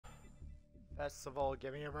Festival,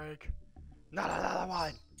 give me a break. Not another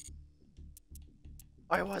one!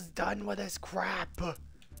 I was done with this crap!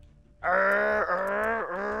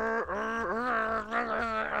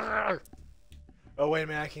 Oh wait a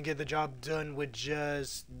minute, I can get the job done with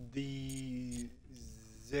just the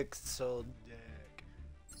Zixel deck.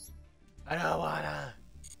 I don't wanna.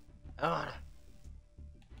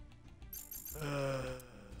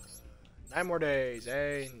 9 more days,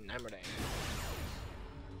 eh? 9 more days.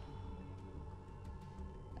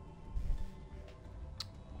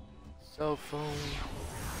 Cell phone.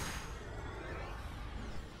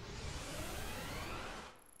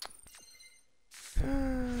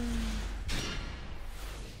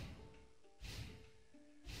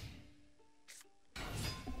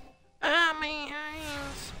 My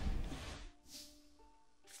hands.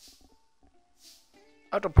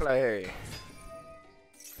 Autoplay.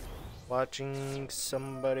 Watching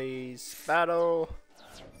somebody's battle.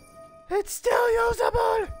 It's still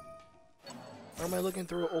usable. Or am I looking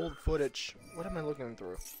through old footage? What am I looking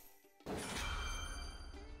through?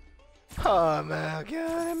 Oh my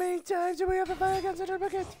god, how many times do we have to fight against a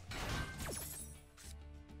bucket?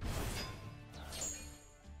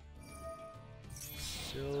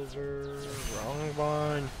 Silver, wrong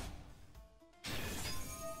one.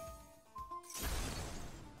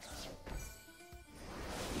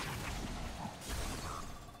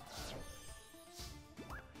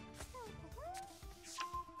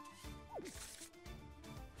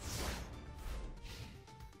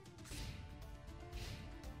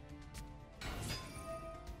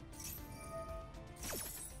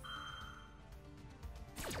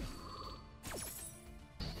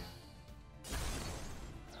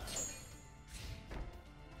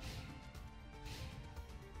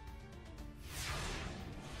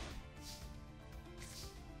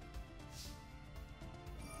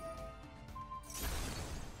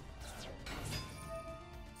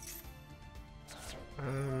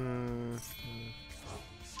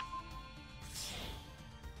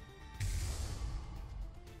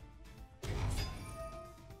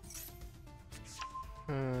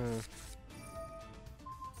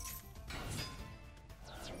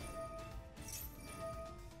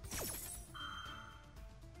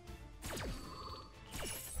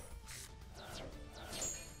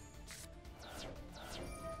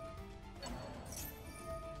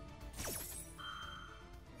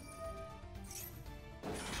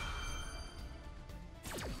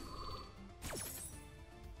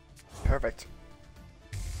 Perfect.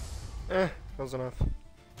 Close enough.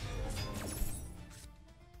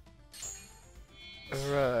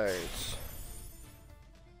 Alright.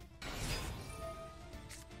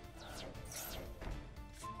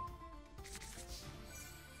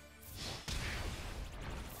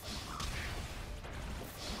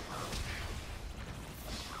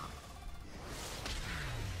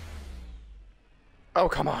 Oh,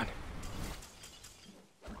 come on.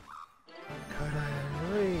 Could I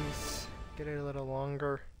at least get it a little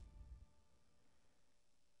longer?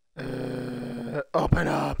 Open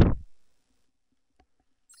up!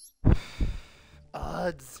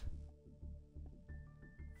 Odds.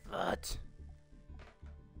 What?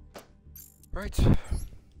 Right.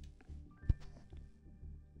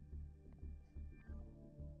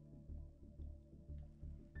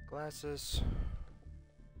 Glasses.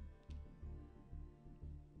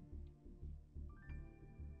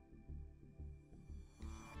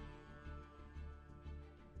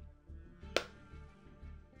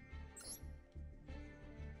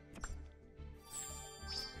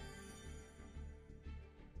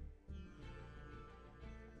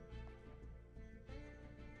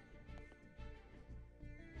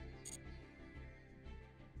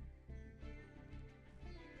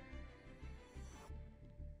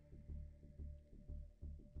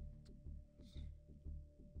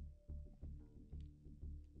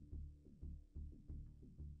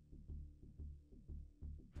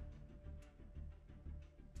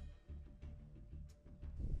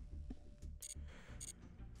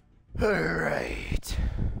 All right.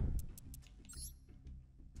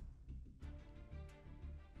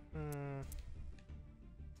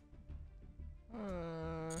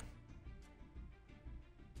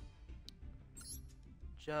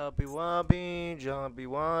 Jumpy wobbly, jumpy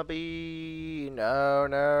wobbly. No,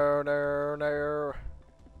 no, no, no.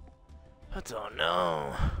 I don't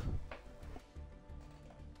know.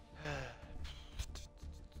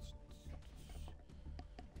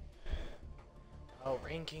 How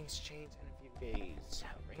rankings change in a few days.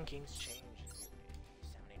 How rankings change in a few days.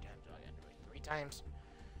 How many times do I gotta do it? 3 times?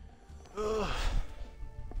 Ugh.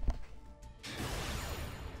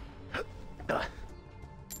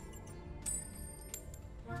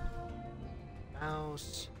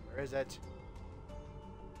 mouse. Where is it?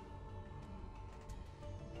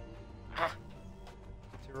 Ah!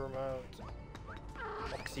 It's a remote.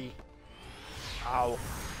 Foxy. Ow.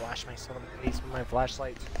 Flash myself in the face with my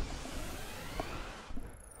flashlight.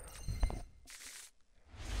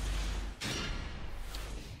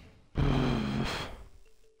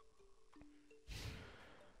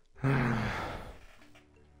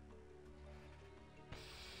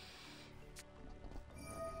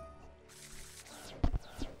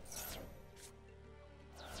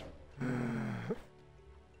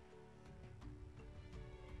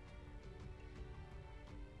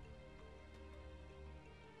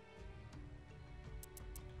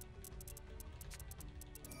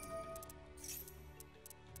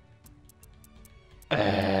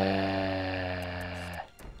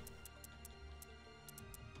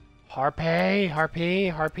 Harpy.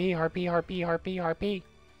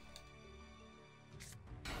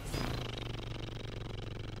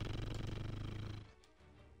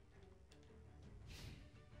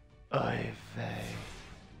 Oy vey.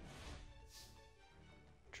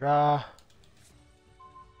 Draw.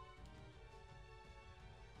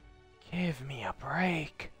 Give me a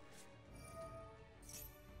break.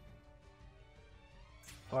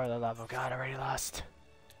 For the love of God, already lost.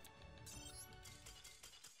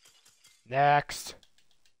 Next.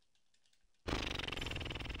 Can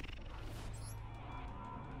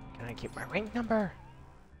I keep my rank number?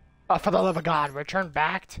 Oh, for the love of God, return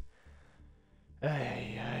back.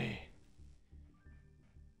 Ay.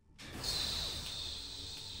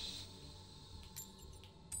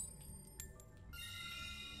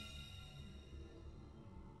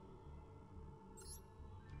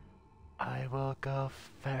 I will go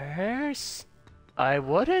first. I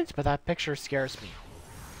wouldn't, but that picture scares me.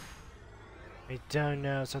 I don't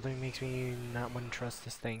know, something makes me not want to trust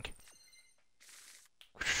this thing.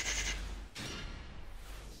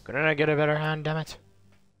 Couldn't I get a better hand, damn it?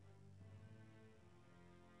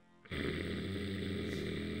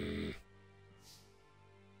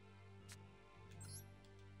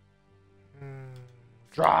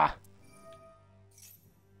 Draw!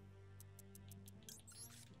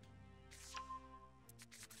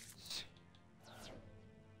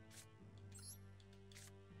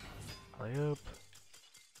 Loop.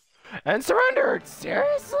 And surrendered!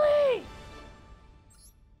 Seriously? I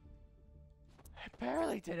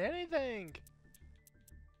barely did anything!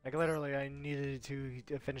 Like, literally, I needed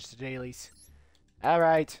to finish the dailies.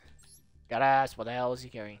 Alright. Gotta ask, what the hell is he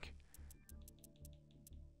carrying?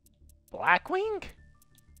 Blackwing?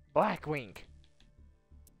 Blackwing.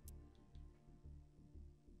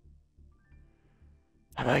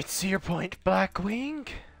 I might see your point, Blackwing.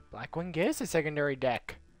 Blackwing is a secondary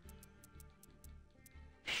deck.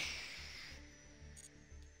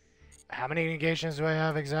 How many negations do I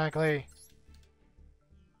have exactly?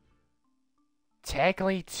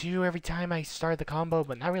 Technically 2 every time I start the combo,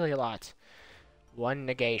 but not really a lot. 1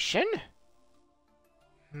 negation?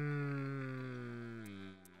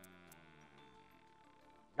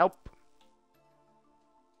 Nope.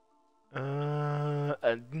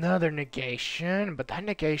 Another negation, but that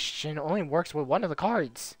negation only works with 1 of the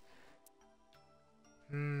cards.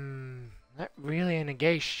 Not really a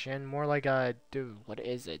negation, more like a... Dude, what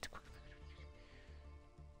is it?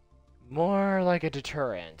 More like a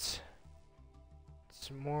deterrent.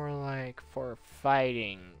 It's more like for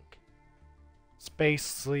fighting.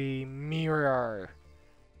 Spacely mirror.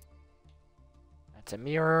 That's a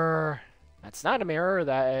mirror. That's not a mirror,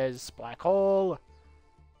 that is black hole.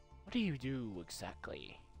 What do you do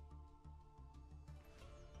exactly?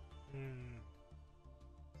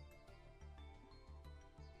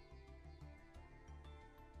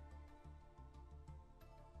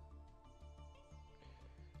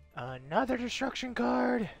 Another destruction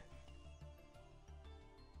card.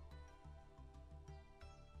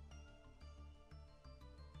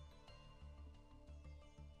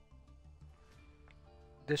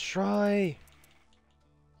 Destroy.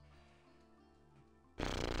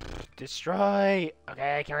 Destroy.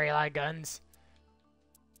 Okay, I carry a lot of guns.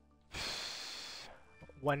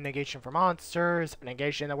 1 negation for monsters. A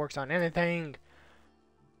negation that works on anything.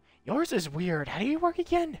 Yours is weird. How do you work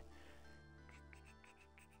again?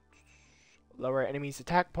 Lower enemies'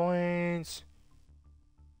 attack points.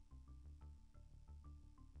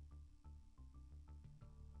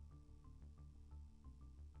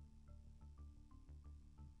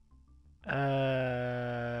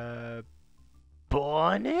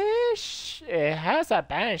 Banish? It has that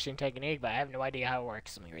banishing technique, but I have no idea how it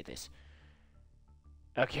works. Let me read this.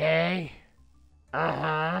 Okay.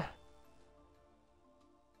 Uh-huh.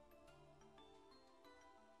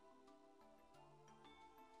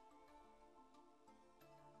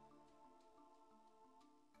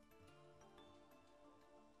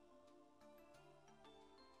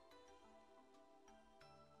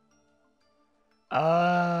 I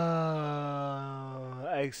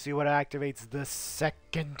see what activates the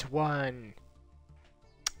second one.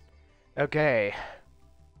 Okay.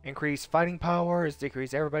 Increase fighting powers,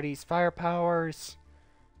 decrease everybody's fire powers.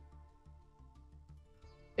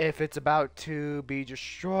 If it's about to be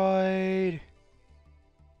destroyed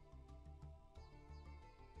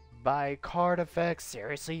by card effects,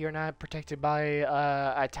 seriously, you're not protected by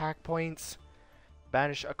attack points?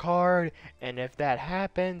 Banish a card, and if that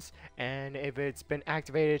happens, and if it's been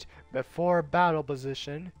activated before battle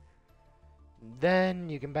position, then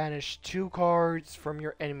you can banish 2 cards from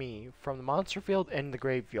your enemy from the monster field and the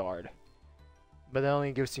graveyard. But that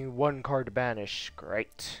only gives you 1 card to banish.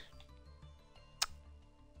 Great.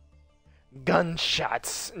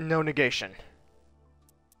 Gunshots, no negation.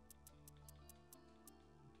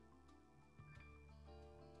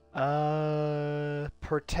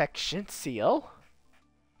 Protection seal.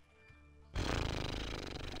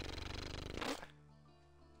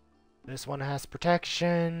 This one has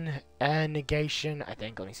protection and negation. I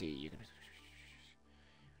think. Let me see. You can.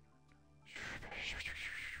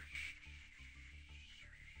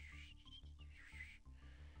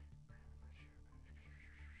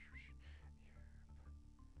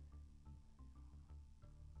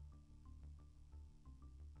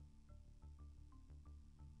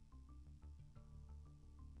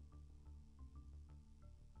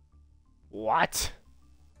 What?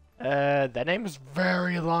 That name is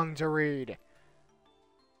very long to read.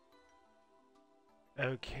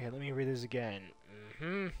 Okay, let me read this again.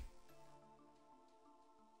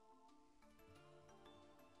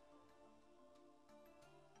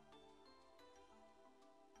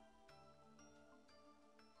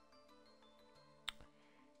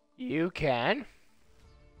 You can.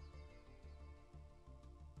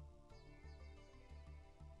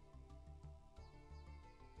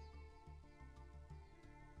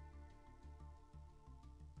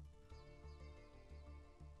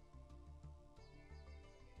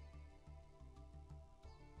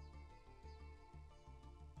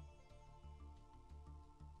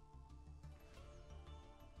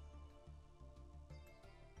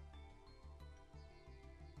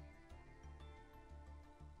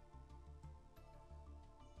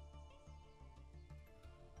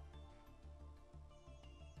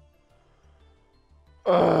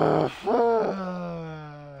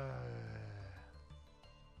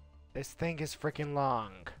 This thing is freaking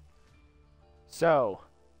long. So,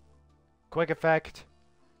 quick effect.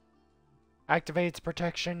 Activates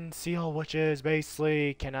protection seal, which is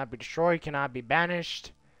basically cannot be destroyed, cannot be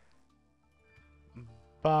banished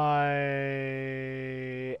by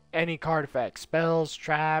any card effect. Spells,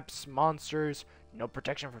 traps, monsters. No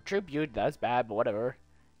protection from tribute. That's bad, but whatever.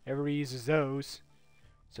 Everybody uses those.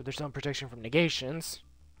 So there's some protection from negations.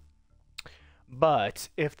 But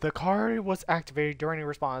if the card was activated during a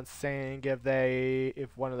response, saying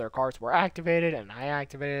if one of their cards were activated and I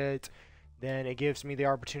activated it, then it gives me the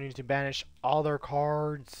opportunity to banish all their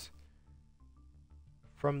cards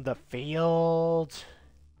from the field.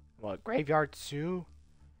 What, graveyard too?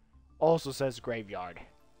 Also says graveyard.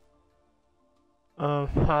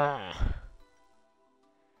 But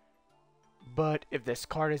if this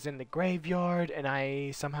card is in the graveyard and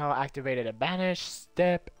I somehow activated a banish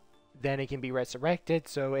step, then it can be resurrected,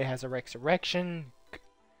 so it has a resurrection.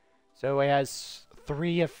 So it has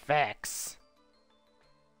 3 effects.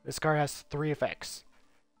 This card has 3 effects.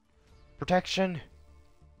 Protection,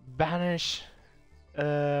 banish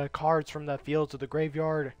cards from the field to the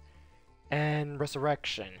graveyard, and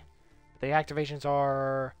resurrection. The activations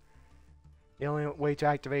are... The only way to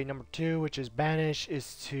activate number 2, which is banish,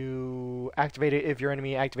 is to activate it if your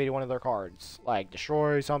enemy activated one of their cards. Like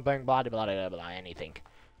destroy something, blah blah blah blah blah, anything.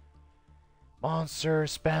 Monster,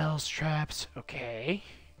 spells, traps, okay.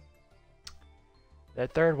 The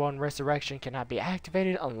third one, resurrection, cannot be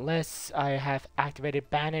activated unless I have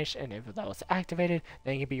activated banish, and if that was activated,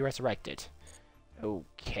 then it can be resurrected.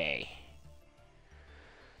 Okay.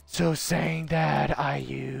 So saying that I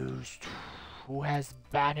used... Who has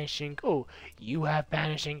banishing? Oh, you have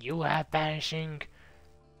banishing, you have banishing.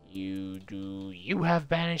 You have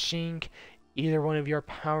banishing. Either one of your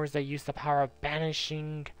powers that use the power of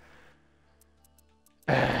banishing.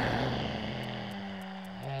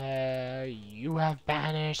 You have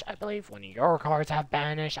banished. I believe one of your cards have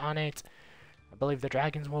banished on it. I believe the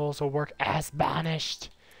dragons will also work as banished.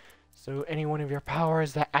 So any one of your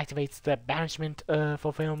powers that activates the banishment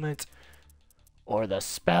fulfillment, or the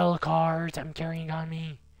spell cards I'm carrying on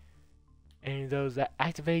me, any of those that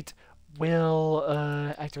activate will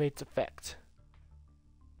activate its effect.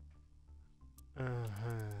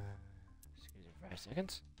 Excuse me for 5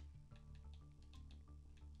 seconds.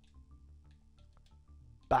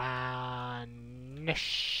 Banish.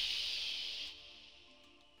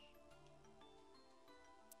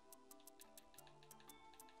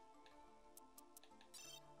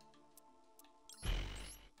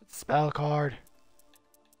 Spell card.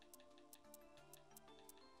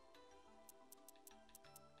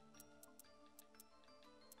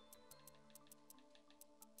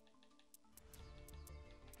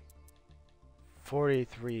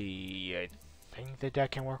 $43. I think the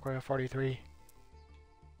deck can work with a 43.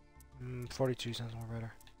 42 sounds more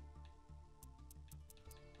better.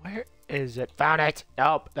 Where is it? Found it!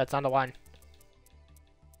 Nope, that's not the one.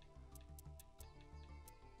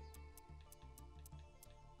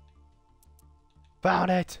 Found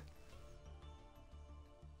it!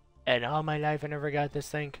 In all my life I never got this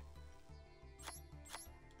thing.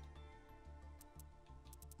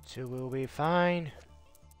 So we'll be fine.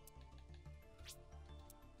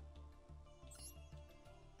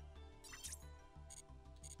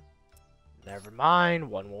 Never mind,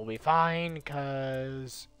 one will be fine,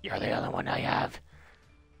 because you're the only one I have.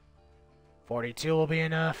 42 will be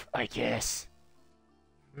enough, I guess.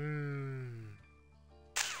 Our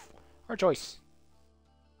choice.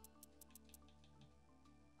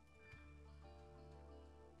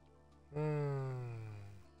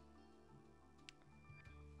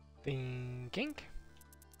 Thinking.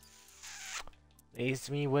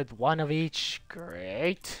 Leaves me with one of each.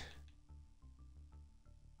 Great.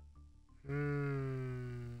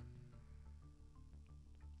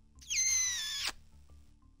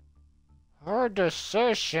 Hard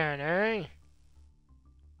decision, eh?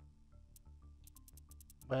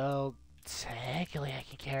 Well, technically I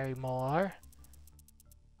can carry more.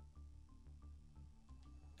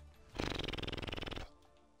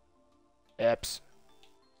 Oops.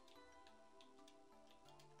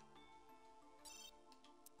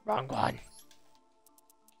 Wrong one.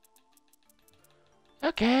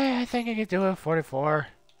 Okay, I think I can do it. 44.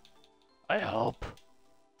 I hope.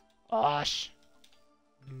 Osh.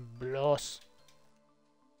 Bloss.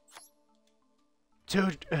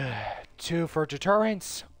 Two for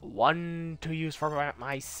deterrence. One to use for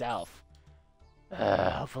myself.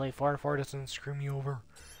 Hopefully 44 doesn't screw me over.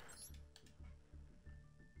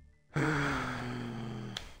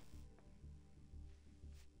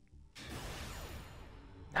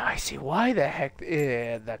 Now I see why the heck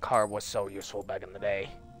that card was so useful back in the day.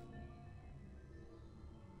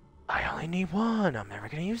 I only need one. I'm never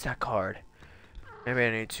gonna use that card. Maybe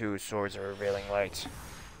I need two Swords of Revealing Light.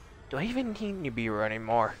 Do I even need Nibiru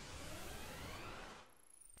anymore?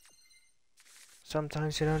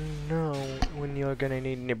 Sometimes you don't know when you're gonna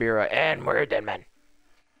need Nibiru. And we're dead men.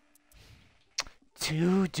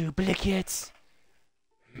 Two duplicates.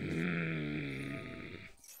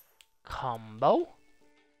 Combo?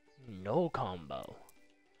 No combo.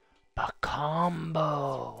 But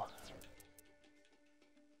combo.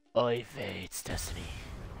 Oy vey, it's Destiny.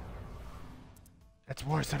 That's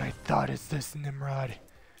worse than I thought. It's this Nimrod.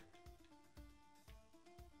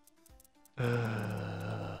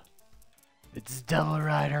 It's Devil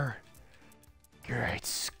Rider. Great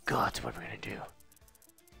Scott, what are we gonna do?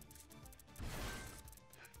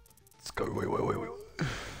 Let's go. Wait.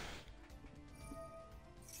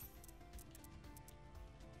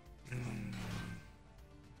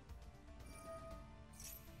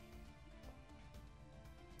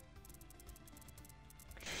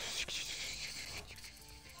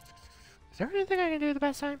 Is there anything I can do the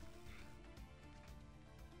best time?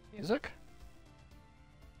 Music?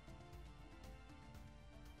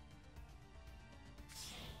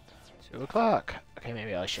 Two o'clock. Okay,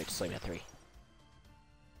 maybe I should sleep at 3.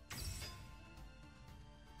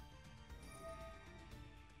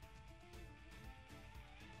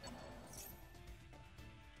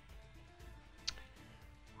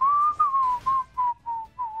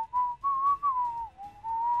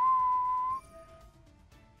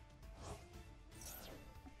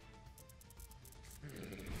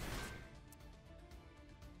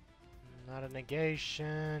 Not a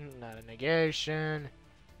negation, not a negation.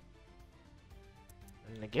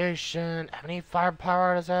 Negation. How many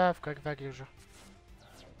firepower does it have? Quick effect usual.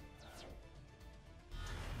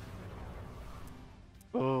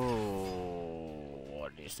 Oh,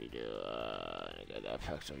 what does he do? Get that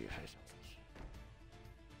effects on your face.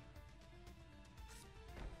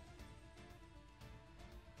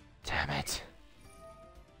 Damn it.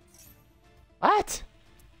 What?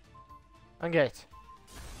 Ungate.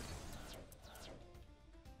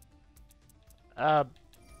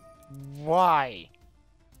 Why?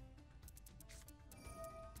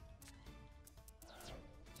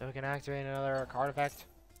 So we can activate another card effect.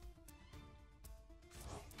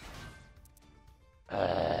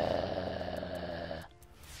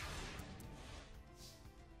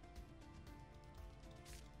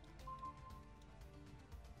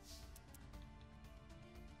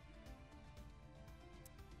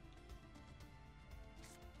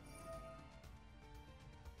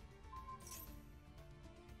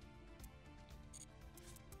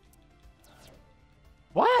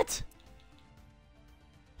 What?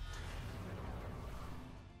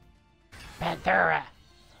 Panthera.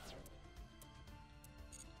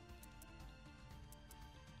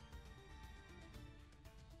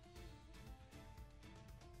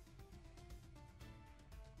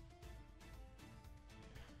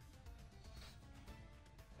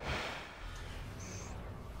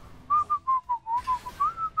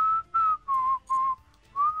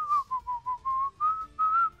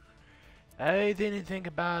 I didn't think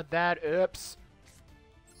about that. Oops.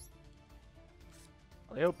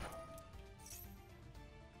 Yep.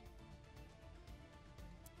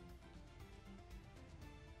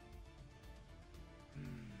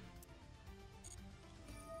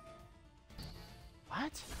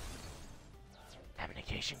 What?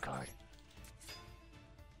 Communication card.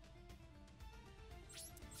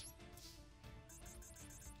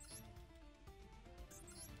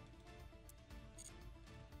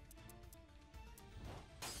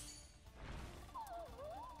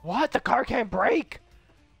 What? The car can't break?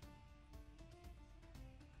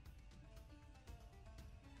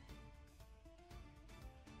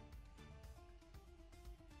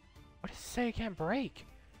 What does it say it can't break?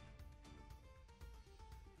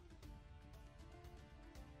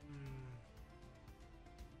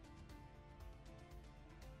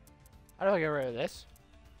 How do I get rid of this?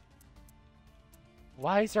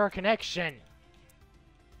 Why is there a connection?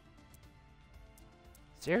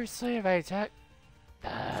 Seriously, if I attack...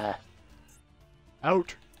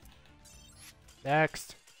 Out.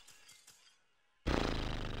 Next.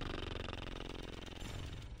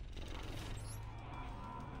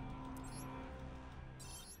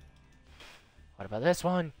 What about this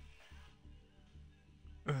one?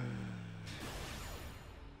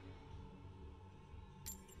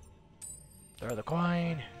 Throw the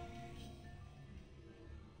coin.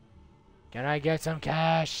 Can I get some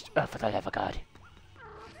cash? Oh, for the love of God.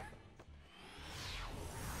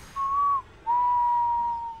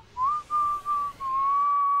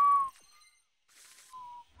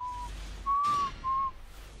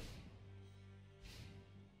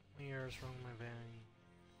 Ears wrong my bang.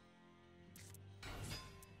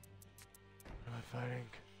 What am I fighting?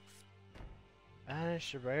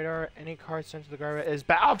 Banish the radar. Any card sent to the garbage is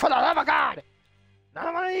bad. Oh, for the love of God!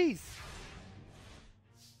 None of these!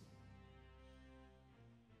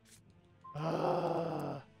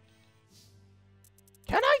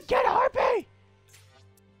 Can I get Harpy?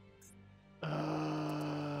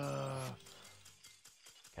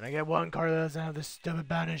 Can I get one card that doesn't have this stupid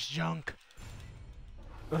banished junk?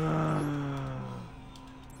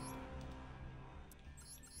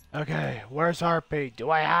 Okay, where's Harpy? Do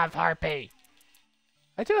I have Harpy?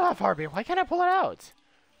 I do have Harpy. Why can't I pull it out?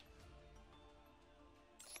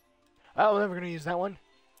 Oh, then we're gonna use that one.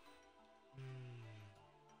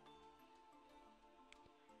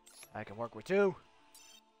 I can work with two.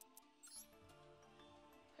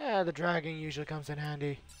 Yeah, the dragon usually comes in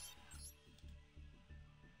handy.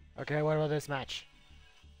 Okay, what about this match?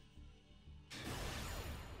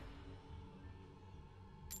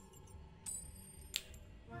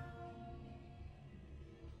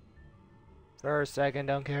 For a second,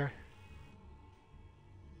 don't care.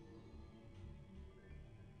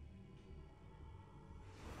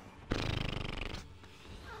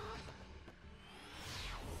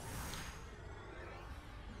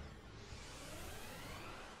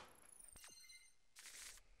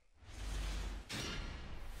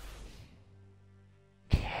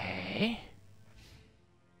 Okay.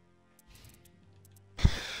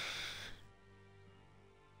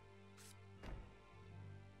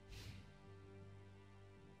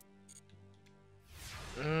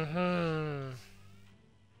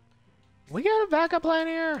 We got a backup plan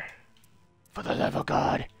here. For the love of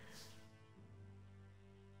God.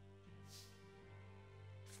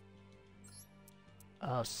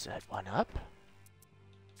 I'll set one up.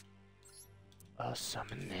 I'll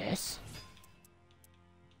summon this.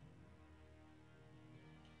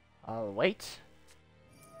 I'll wait.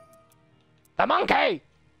 The monkey!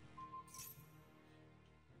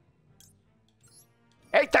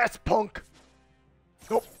 Eat this, punk!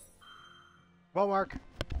 Nope. Won't work.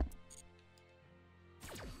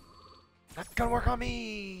 Not gonna work on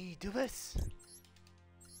me! Do this!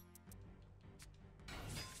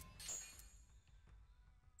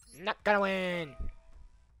 Not gonna win!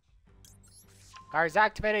 Card's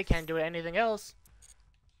activated, can't do anything else.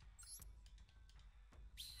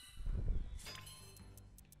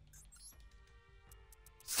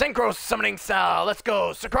 Synchro summoning cell! Let's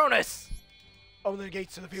go! Synchronous! Open the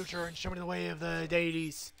gates to the future and show me the way of the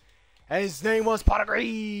deities. And his name was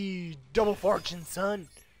Potagri! Double fortune, son!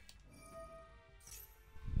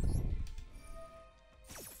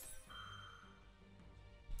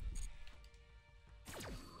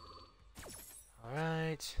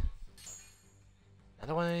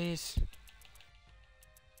 Another one of these.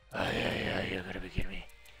 Oh, yeah, you gotta be kidding me.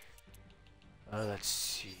 Oh, let's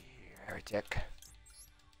see. Heretic.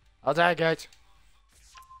 I'll take it.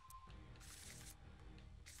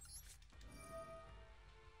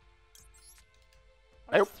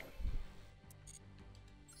 Nope.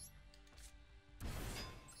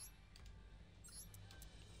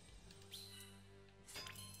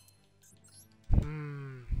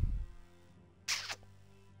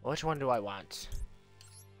 Which one do I want?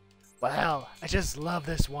 Well, I just love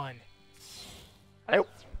this one. Nope.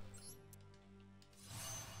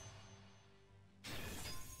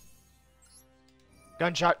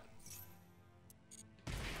 Gunshot.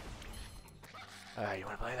 You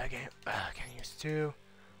wanna play that game? Can I use 2?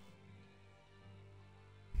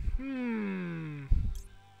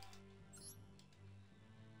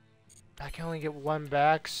 I can only get 1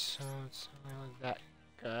 back, so it's not really that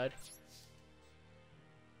good.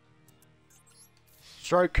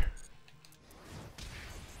 Strike.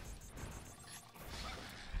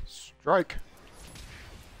 Strike.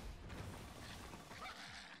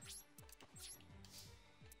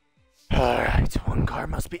 Alright, 1 card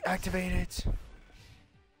must be activated.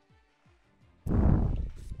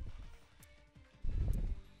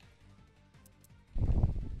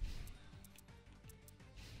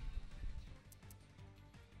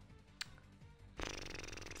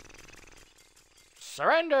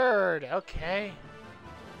 Surrendered! Okay.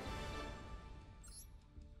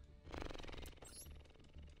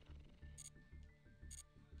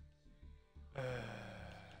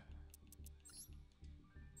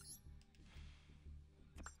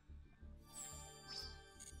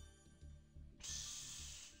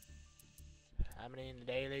 How many in the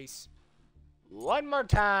dailies? 1 more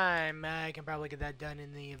time! I can probably get that done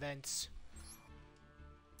in the events.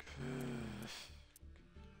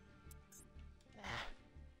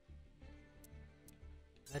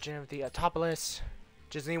 Legend of the Autopolis.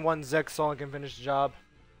 Just need 1 Zek so I can finish the job.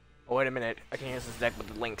 Oh, wait a minute. I can use this deck with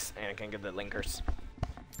the links, and I can get the linkers.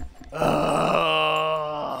 Oh!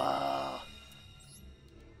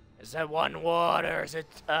 Is that 1 word, or is it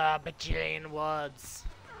a bajillion words?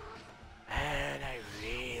 And I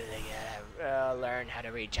really gotta learn how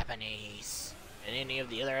to read Japanese and any of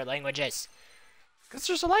the other languages. Cause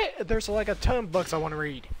there's like a ton of books I want to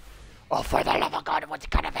read. Oh, for the love of God, what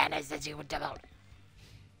kind of fan is this you would develop?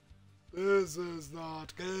 This is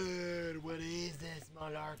not good. What is this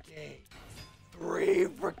malarkey? 3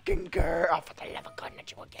 freaking girls. Oh, for the love of God, not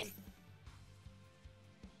you again.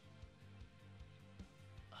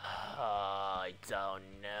 I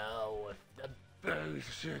don't know if the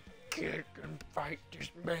basic kid can fight this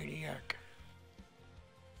maniac.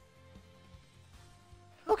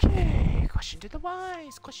 Okay, question to the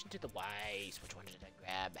wise. Question to the wise. Which one did I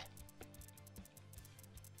grab?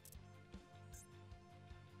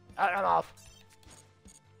 I'm off.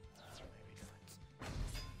 Maybe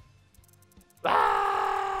not.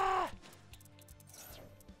 Ah!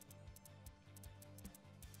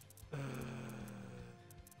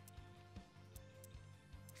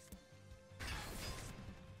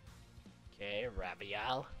 Okay,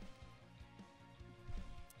 Rabial.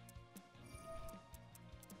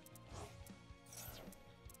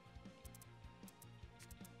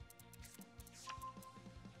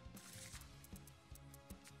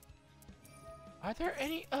 Are there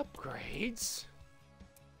any upgrades?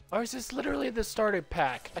 Or is this literally the starter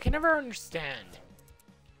pack? I can never understand.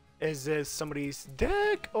 Is this somebody's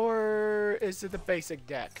deck or is it the basic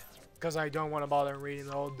deck? Because I don't want to bother reading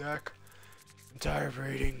the whole deck. I'm tired of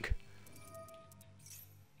reading.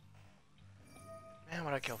 Man,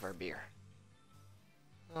 what'd I kill for a beer?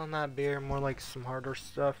 Well, not beer, more like some harder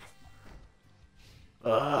stuff.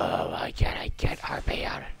 Oh, I get Harpy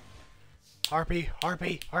out. Harpy.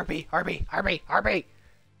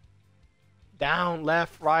 Down,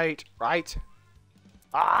 left, right.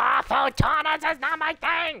 Ah, Photonus is not my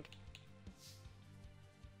thing!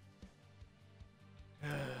 I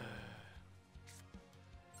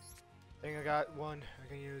think I got 1 I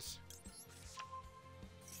can use.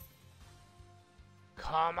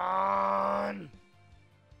 Come on!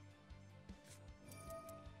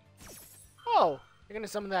 Oh, you're gonna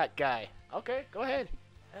summon that guy. Okay, go ahead.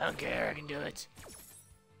 I don't care, I can do it.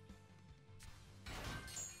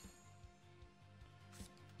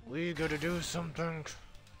 We gotta do something.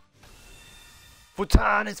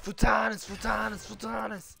 Photonus!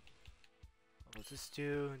 What's this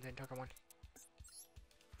do? And then target 1.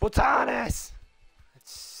 Photonus!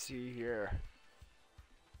 Let's see here.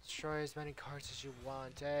 Destroy as many cards as you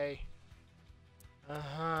want, eh?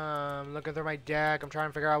 I'm looking through my deck. I'm trying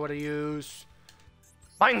to figure out what to use.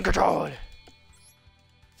 Mind control!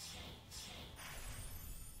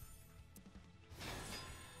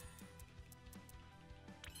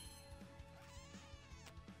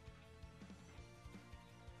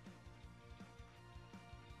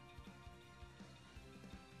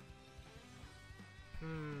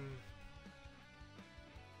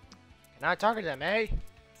 Not target them, eh?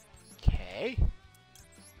 Okay.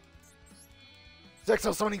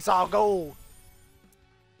 Sexo summoning saw, go!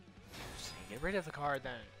 Just get rid of the card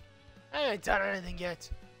then. I ain't done anything yet.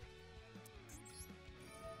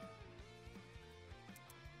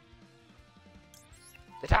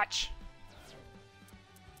 Detach!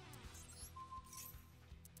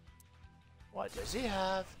 What does he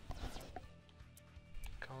have?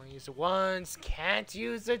 Can only use it once, can't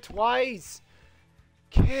use it twice!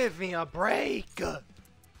 Give me a break!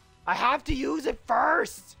 I have to use it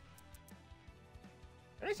first!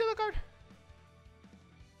 Did I steal the card?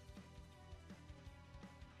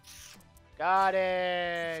 Got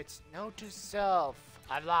it! Note to self.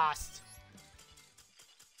 I've lost.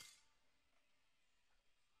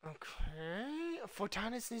 Okay.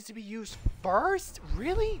 Photonus needs to be used first?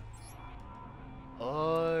 Really?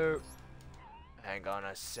 Hang on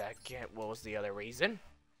a second. What was the other reason?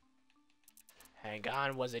 Hang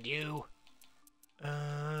on, was it you?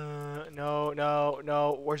 No.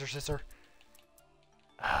 Where's her sister?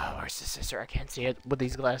 Where's the sister? I can't see it with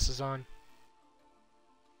these glasses on.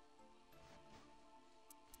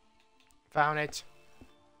 Found it.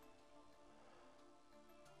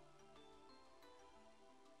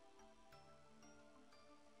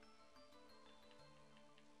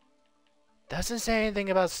 Doesn't say anything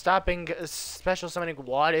about stopping special summoning.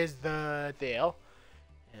 What is the deal?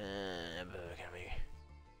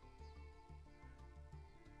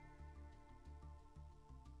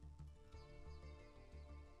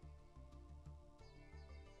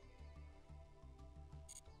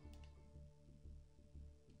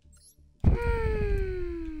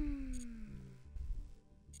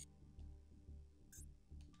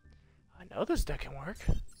 I know this deck can work.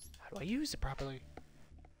 How do I use it properly?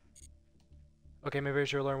 Okay, maybe I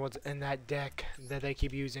should learn what's in that deck that they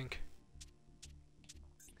keep using,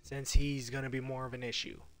 since he's gonna be more of an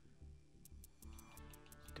issue.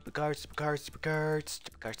 Stupid cards, stupid cards, stupid cards,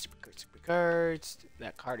 stupid cards, stupid cards, stupid cards.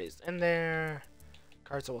 That card is in there.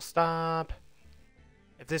 Cards will stop.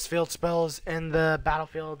 If this field spell is in the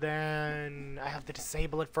battlefield, then I have to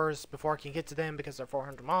disable it first before I can get to them because they're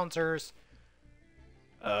 400 monsters.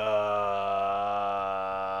 A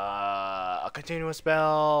continuous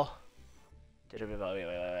spell.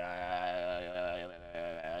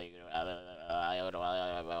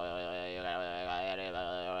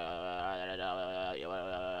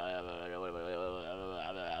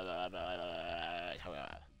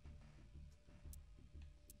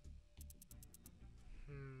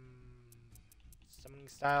 Summoning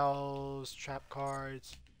styles, trap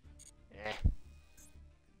cards. Eh.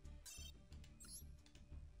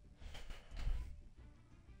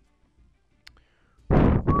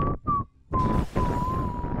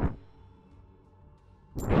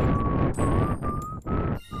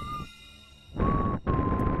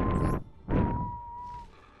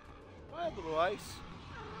 Blue ice.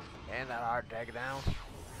 And that hard tag down.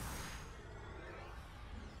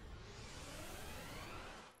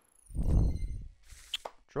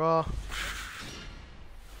 Draw.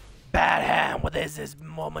 Bad hand. What is this,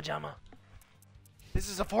 Momajama? This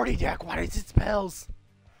is a 40 deck. Why does it spells?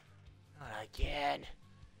 Not again.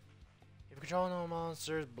 If you control no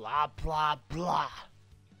monsters, blah blah blah.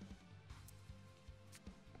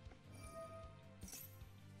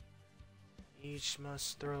 Each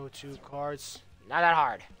must throw 2 cards. Not that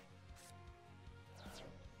hard.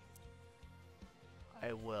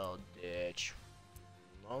 I will ditch.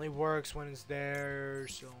 Only works when it's there,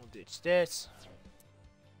 so I'll ditch this.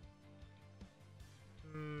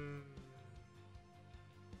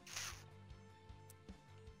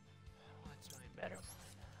 What's my better one?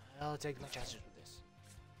 I'll take my chances with this.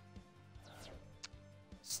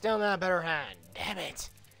 Still not a better hand. Damn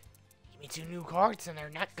it. Give me 2 new cards and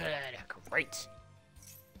they're not good. Great.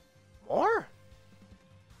 More?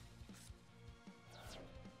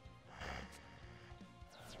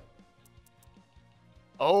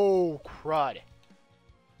 Oh, crud.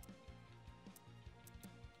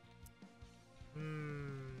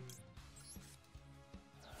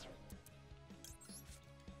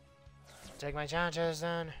 Take my chances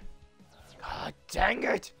then. God dang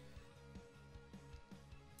it!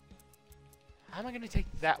 How am I gonna take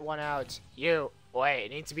that one out? You. Wait,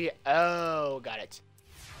 it needs to be. Oh, got it.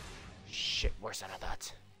 Shit, worse than I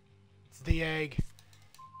thought. It's the egg.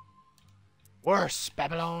 Worse,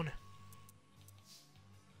 Babylon.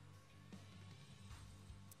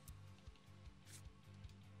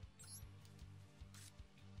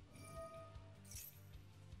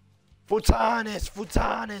 Futanis.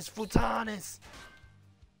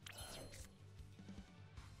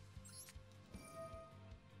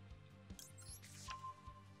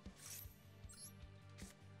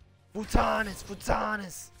 Futanis,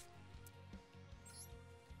 Futanis.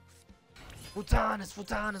 Futanis,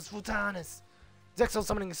 Futanis, Futanis. Zexo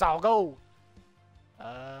summoning Saw, go!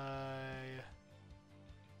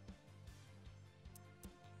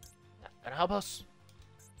 Gonna help us?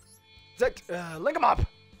 Zex, link him up!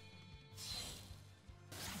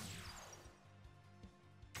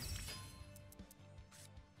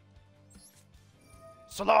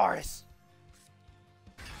 Solaris!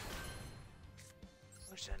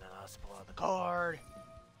 Wish I allowed us to pull out the card.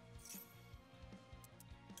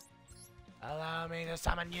 Allow me to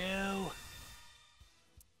summon you!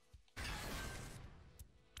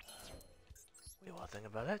 We will think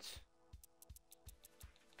about it.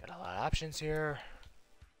 Got a lot of options here.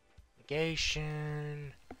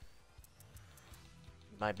 Negation.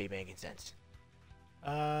 Might be making sense.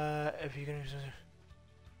 If you can...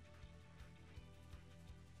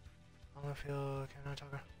 I'm gonna feel... Can I talk?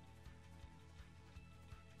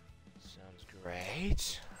 Sounds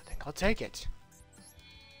great. I think I'll take it.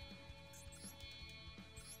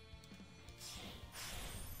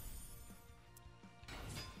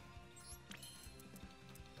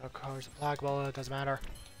 No cards, a black ball, it doesn't matter.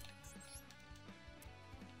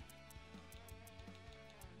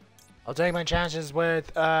 I'll take my chances with,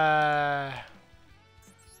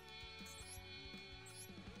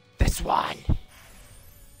 this one!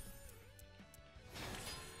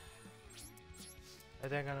 I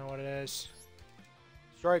think I know what it is.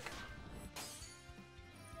 Strike.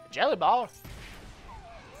 A jelly ball?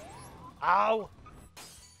 Ow!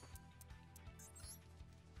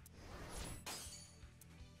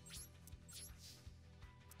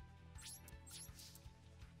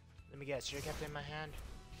 Let me guess, should have kept it in my hand?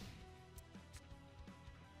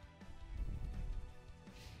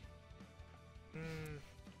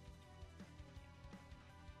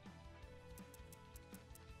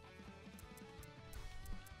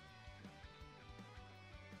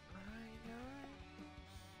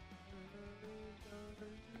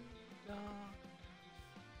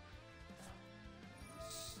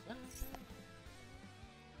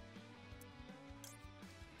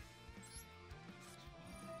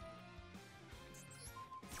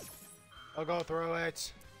 I'll go through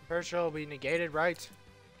it. I'm pretty sure it'll be negated, right?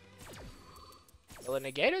 Will it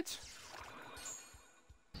negate it?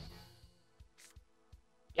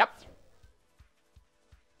 Yep.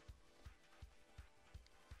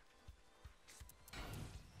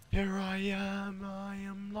 Here I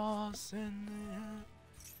am lost in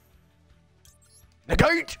the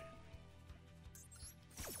negate!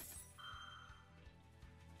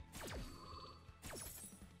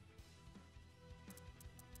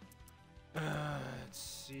 Let's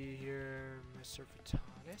see here, Mr.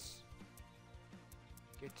 Vitanis.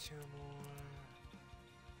 Get two more.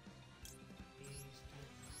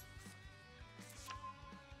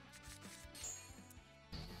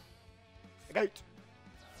 Negate!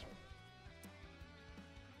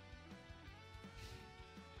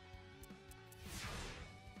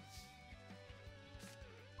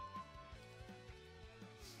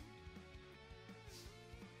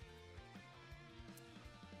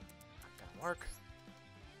 Work.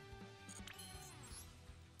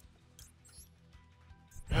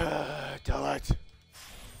 Tell it.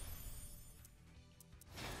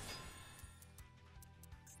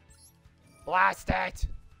 Blast it.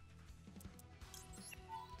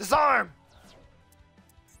 Disarm.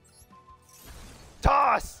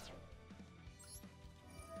 Toss.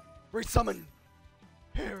 Resummon.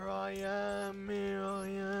 Here I am,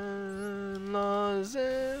 lost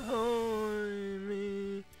at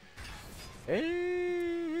home.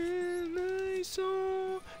 And my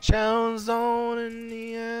soul shines on in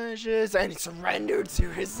the ashes, and he surrendered,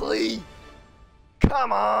 seriously?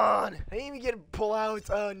 Come on! I didn't even get to pull out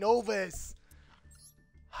Novus.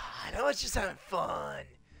 I know it's just having fun.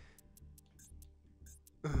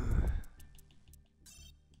 I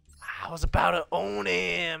was about to own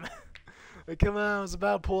him. Like, come on, I was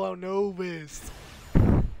about to pull out Novus.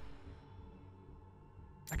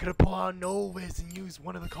 I could have pulled out Novus and used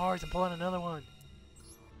one of the cards and pull out another one.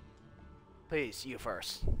 Please, you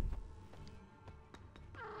first.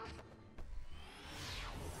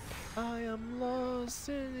 I am lost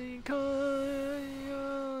in the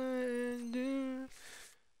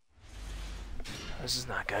This is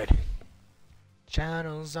not good.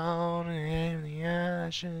 Channels on in the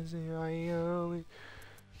ashes.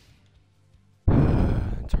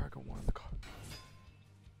 Target one of the cards.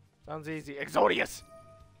 Sounds easy. Exodius.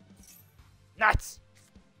 Nuts!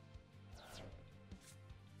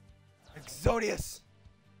 Exodius!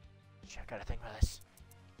 Shit, I gotta think about this.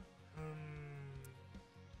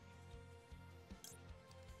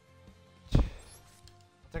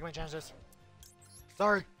 Take my chances.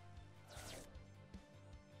 Sorry.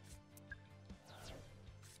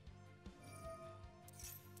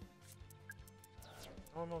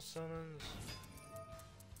 Normal summons.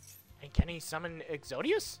 And can he summon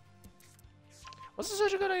Exodius? Was this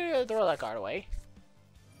such a good idea to throw that card away?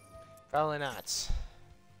 Probably not.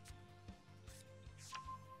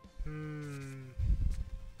 Could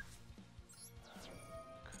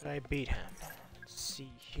I beat him? Let's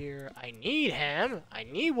see here. I need him. I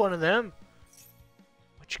need one of them.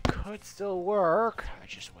 Which could still work. I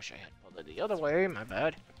just wish I had pulled it the other way. My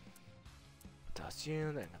bad. Toss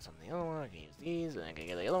you, then got some of the other one. I can use these, and I can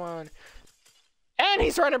get the other one. And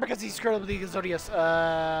he's surrendered because he's screwed up the Exodius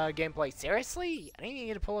gameplay. Seriously? I didn't even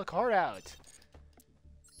get to pull a card out.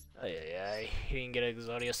 Oh, yeah, he didn't get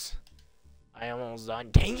Exodius. I almost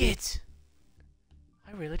done. Dang it!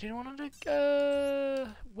 I really didn't want him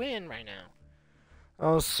to win right now.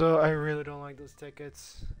 Also, I really don't like those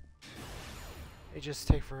tickets. They just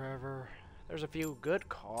take forever. There's a few good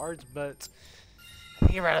cards, but I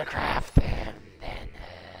think I'd rather craft them than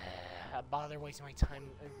bother wasting my time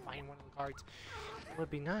and finding one of the cards. It would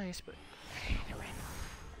be nice, but anyway.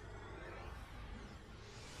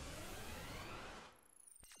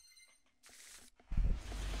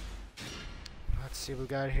 Let's see what we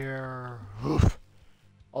got here. Oof.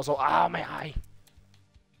 Also, my eye.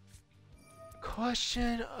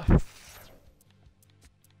 Question of...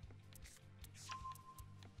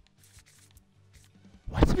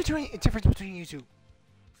 What's the difference between you two?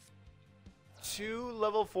 2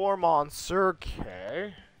 level 4 monster,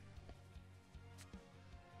 okay.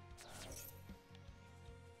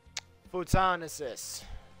 Photonesis.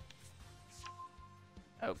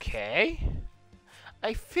 Okay.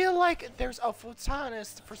 I feel like there's a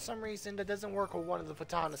photonist for some reason that doesn't work with one of the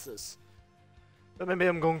photonists. But maybe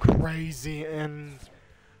I'm going crazy and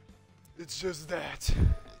it's just that.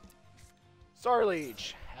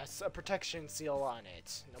 Starliege has a protection seal on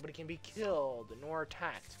it. Nobody can be killed nor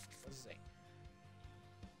attacked. What does it say?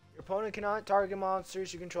 Your opponent cannot target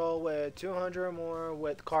monsters you control with 200 or more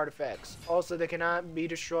with card effects. Also, they cannot be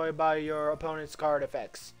destroyed by your opponent's card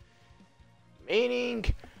effects. Meaning,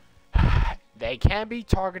 they can be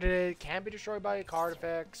targeted, can be destroyed by card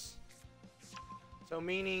effects. So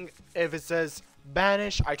meaning, if it says,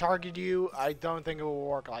 banish, I target you, I don't think it will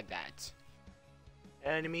work like that.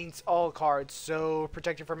 And it means all cards, so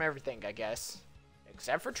protected from everything, I guess.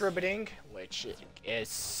 Except for tributing, which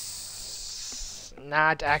is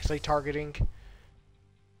not actually targeting.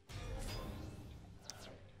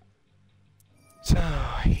 So,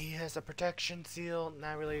 he has a protection seal,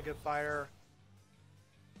 not really a good fighter.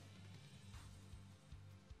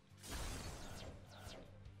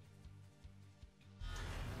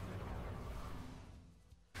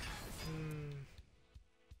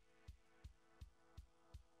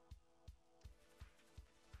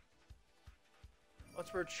 Once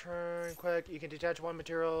per turn, quick, you can detach one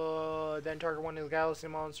material, then target one of the galaxy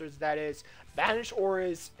monsters that is banished or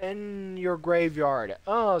is in your graveyard.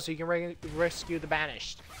 Oh, so you can rescue the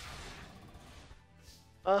banished.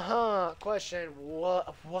 Question,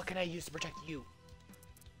 what can I use to protect you?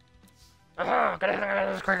 Gotta think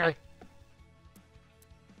about this quickly.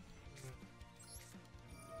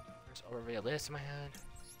 Let's overview this in my head.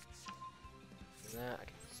 Do that, I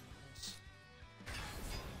can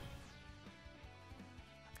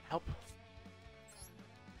help.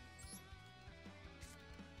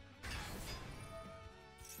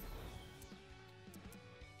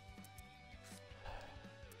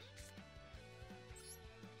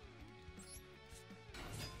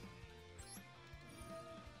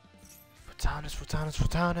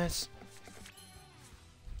 Photonus.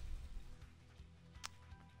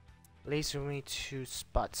 Leads me to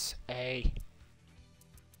spots A.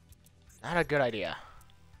 Not a good idea.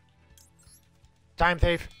 Time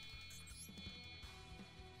thief.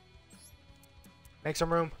 Make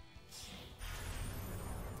some room.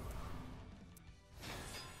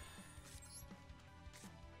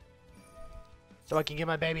 So I can get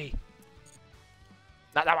my baby.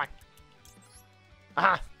 Not that one.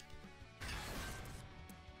 Aha.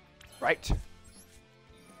 Right.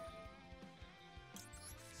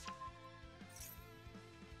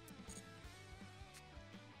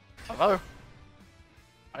 Hello.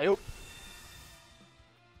 Hello.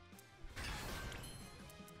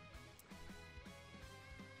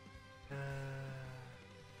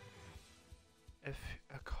 If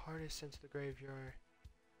a card is sent to the graveyard,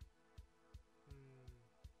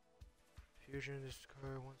 fusion this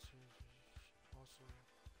card once also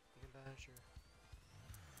you can banish your.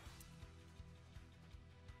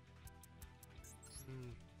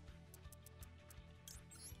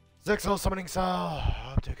 Zixel summoning cell.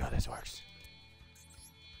 Oh, dear God, this works.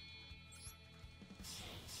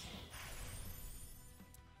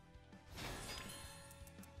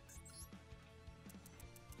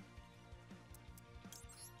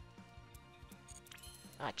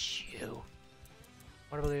 Not you.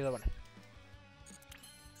 What about the other one?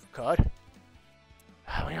 Could.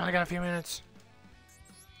 We only got a few minutes.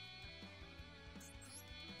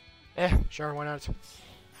 Sure, why not?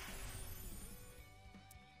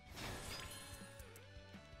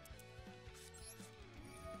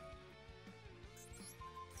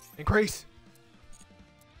 Increase.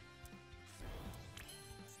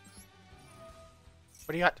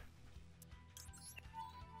 What do you got?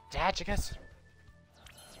 Detach, I guess.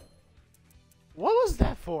 What was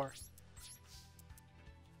that for?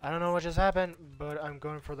 I don't know what just happened, but I'm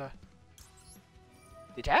going for the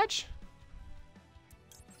detach.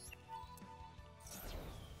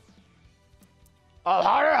 Oh,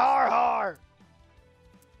 harder, har.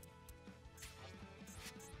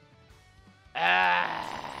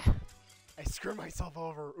 Ah! I screwed myself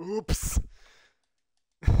over. Oops.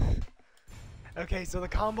 Okay, so the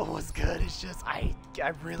combo was good. It's just I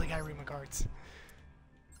really gotta read my cards.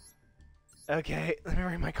 Okay, let me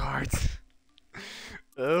read my cards.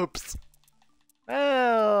 Oops.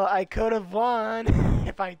 Well, I could have won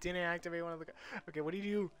if I didn't activate one of the. Okay, what do you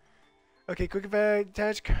do? Okay, quick effect,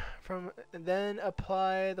 attach from, and then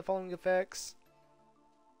apply the following effects.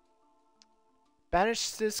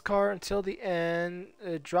 Banish this card until the end.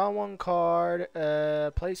 Draw one card.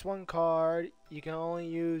 Place one card. You can only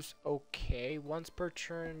use once per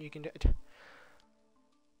turn. You can do.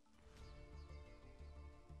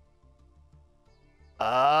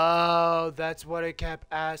 Oh, that's what I kept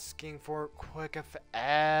asking for. Quick effect.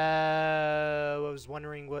 I was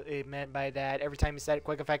wondering what it meant by that. Every time you said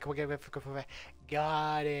quick effect, quick effect, quick effect.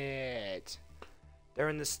 Got it. They're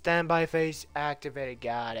in the standby phase. Activated.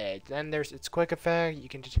 Got it. Then it's quick effect. You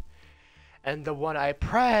can just. And the one I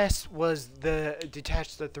pressed was the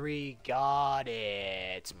detach the 3. Got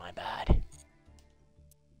it. My bad.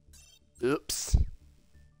 Oops.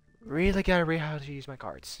 Really gotta read how to use my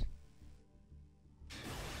cards.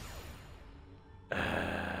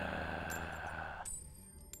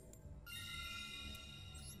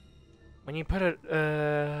 When you put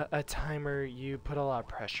a timer, you put a lot of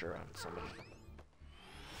pressure on somebody.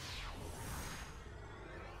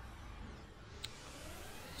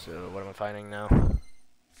 So what am I finding now?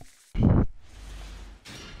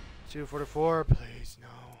 244, please no.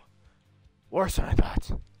 Worse than I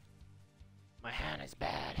thought. My hand is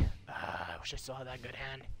bad. I wish I still had that good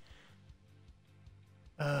hand.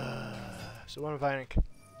 So what am I finding?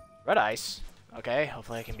 Red ice. Okay,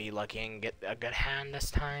 hopefully I can be lucky and get a good hand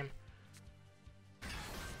this time.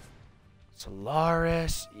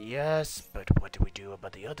 Solaris, yes, but what do we do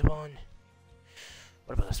about the other one?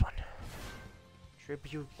 What about this one?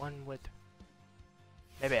 Tribute one with.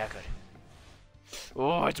 Maybe I could.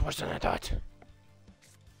 Oh, it's worse than I thought.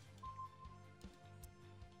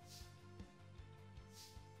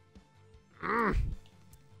 What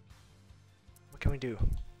can we do?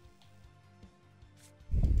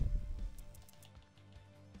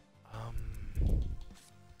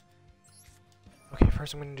 Okay,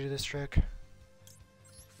 first I'm gonna do this trick.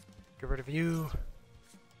 Get rid of you.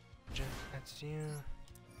 That's you.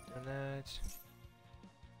 And that.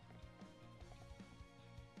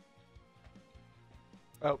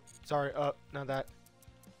 Oh, sorry. Not that.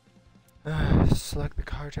 Select the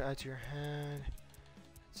card to add to your hand.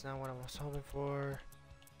 That's not what I was hoping for.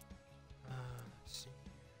 Let's see.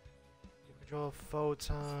 You control a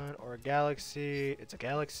photon or a galaxy. It's a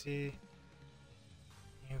galaxy.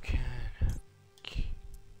 You can.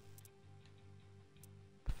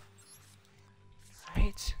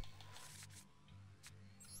 Right.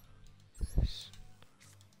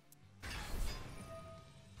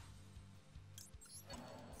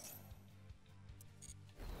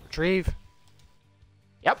 Retrieve.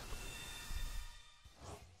 Yep.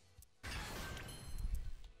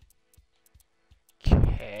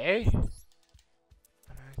 Okay.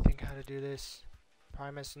 I think how to do this.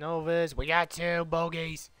 Primus Novas. We got 2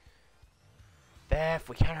 bogeys. Theft.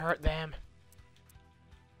 We can't hurt them.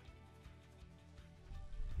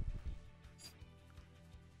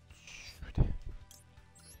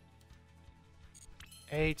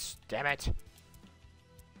 Eight. Damn it.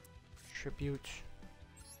 Tribute.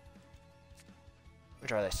 We'll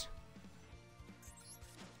try this.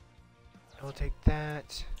 I will take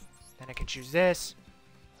that. Then I can choose this.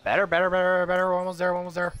 Better, better, better, better. Almost there,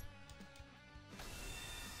 almost there.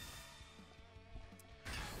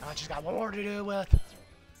 Now I just got one more to do with.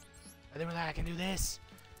 And then with that I can do this.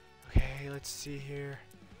 Okay, let's see here.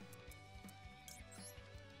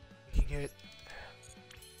 We can get...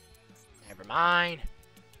 Never mind.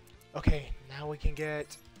 Okay, now we can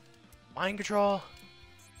get mind control.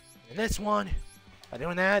 And this one. By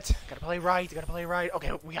doing that, gotta play right, gotta play right.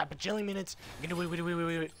 Okay, we got bajillion minutes. We can do it, we can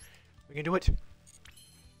do it.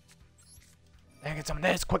 And get some of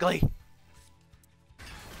this, quickly.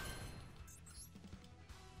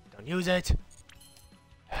 Don't use it.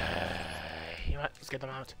 You know what, let's get them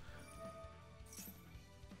out.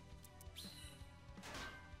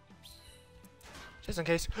 Just in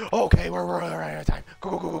case. Okay, we're right out of time.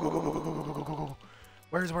 Go.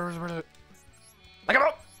 Where's it? Like him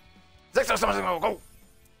out! 6, 7, 7, go!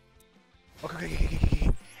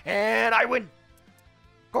 Okay. And I win!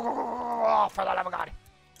 Go! Oh, for the love of God!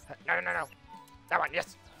 No. That one,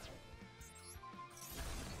 yes!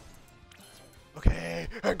 Okay,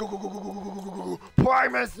 and go!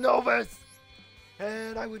 Primus Novus!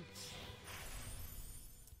 And I win!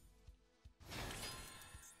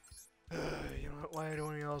 You know what? Why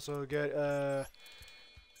don't we also get,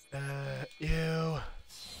 you?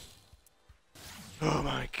 Oh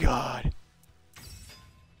my God.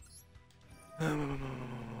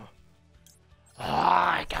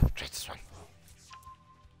 I got this one.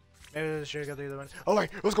 Maybe I should have got the other one.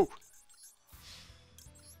 Alright, let's go.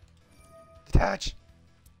 Detach.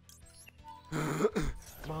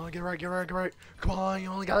 Come on, get right. Come on, you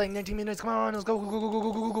only got like 19 minutes. Come on, let's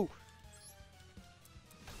go.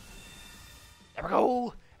 There we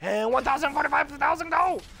go. And 1,045,000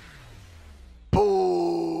 go.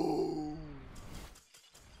 Boom.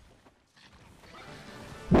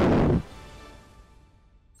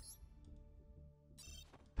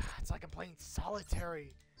 It's like I'm playing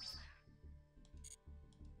solitary.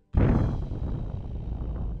 One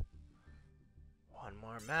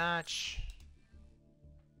more match.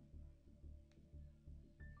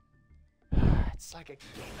 It's like a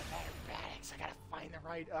game of acrobatics. I gotta find the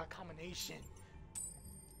right combination.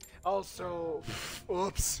 Also,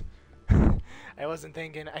 oops. I wasn't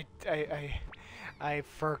thinking. I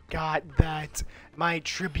forgot that my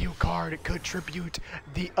tribute card could tribute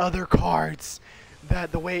the other cards.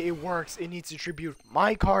 That the way it works, it needs to tribute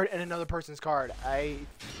my card and another person's card. I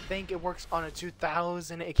think it works on a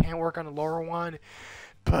 2000. It can't work on a lower one.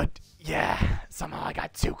 But yeah, somehow I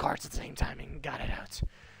got 2 cards at the same time and got it out.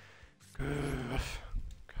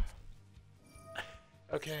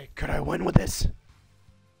 Okay, could I win with this?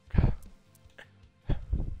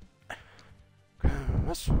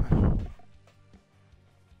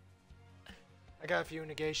 I got a few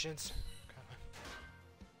negations.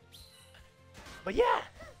 But yeah,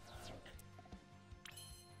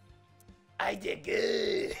 I did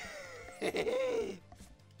good.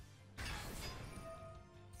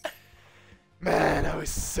 Man, I was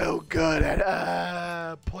so good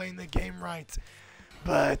at playing the game right.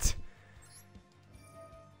 But,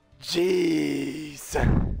 jeez,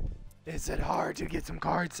 is it hard to get some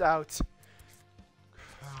cards out?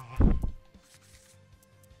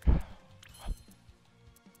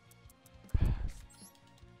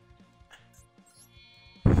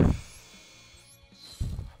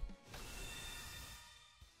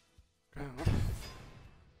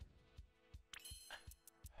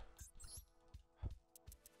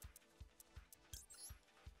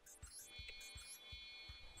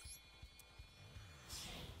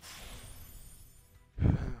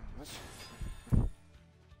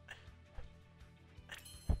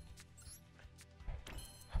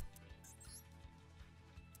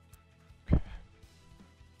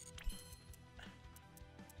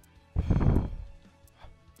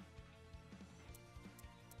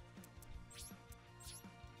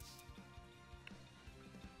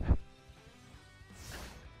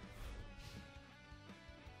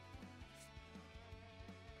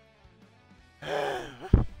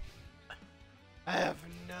 I have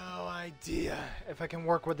no idea if I can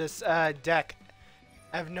work with this deck.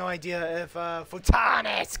 I have no idea if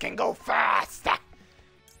Futanus can go fast.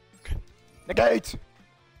 Negate.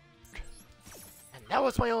 And that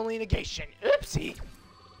was my only negation. Oopsie.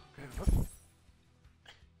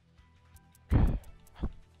 Let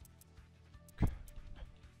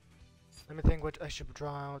me think what I should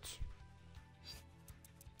draw out.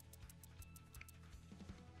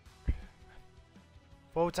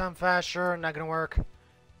 Photon Fasher, not gonna work.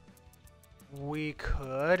 We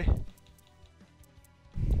could.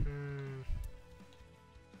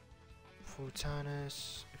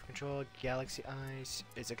 Photonus, if control, Galaxy Eyes.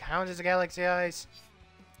 Is it count as a Galaxy Eyes?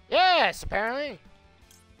 Yes, apparently.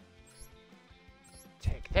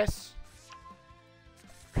 Take this.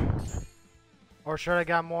 Or should I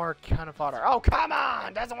got more counter fodder? Oh, come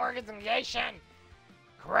on! Doesn't work as negation!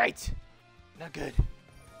 Great! Not good.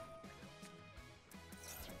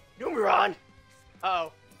 Numeron!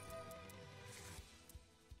 Uh-oh.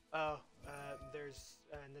 There's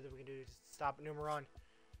nothing we can do to stop Numeron.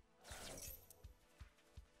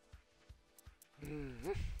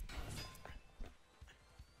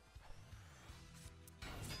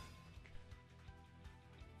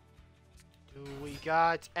 Do we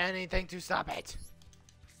got anything to stop it?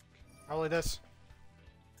 Probably this.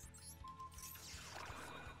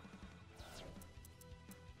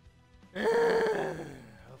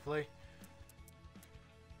 Hopefully.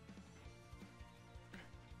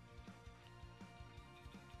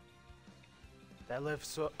 That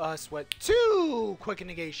lifts us with 2 quick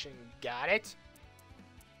negation. Got it.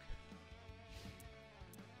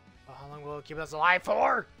 Well, how long will it keep us alive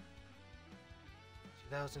for?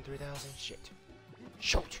 2,000, 3,000. Shit.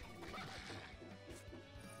 Shoot.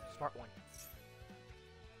 Smart one.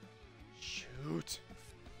 Shoot.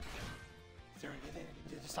 Is there anything I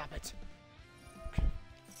can do to stop it?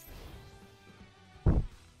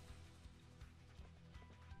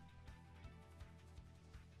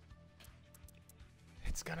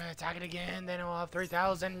 It's gonna attack it again, then it will have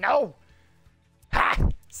 3,000. No! Ha!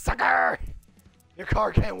 Sucker! Your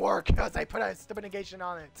card can't work because I put a stupid negation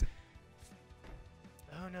on it.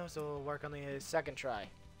 Oh no, so it'll work on the second try.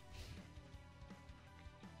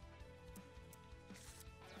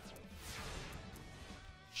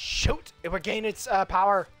 Shoot! It would gain its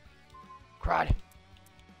power. Crud. What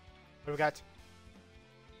do we got?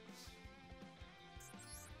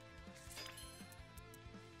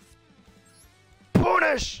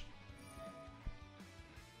 Punish!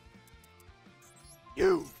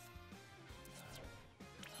 You!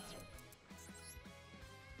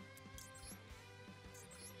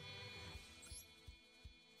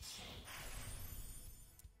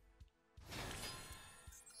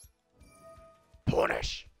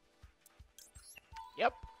 Punish!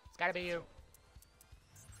 Yep, it's gotta be you.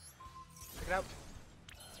 Check it out.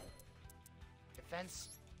 Defense.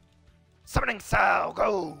 Summoning cell,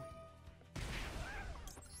 go!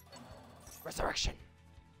 Resurrection.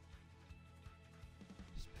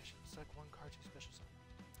 Special, select one card to special summon.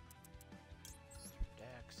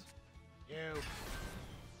 Dex. You.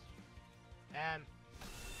 M.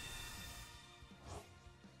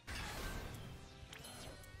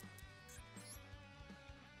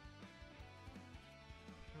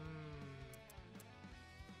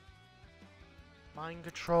 Mind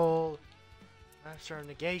control. Master of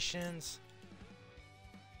negations.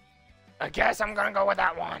 I guess I'm gonna go with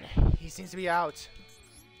that one. He seems to be out.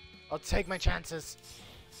 I'll take my chances.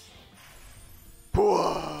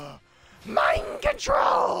 Mind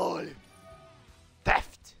control!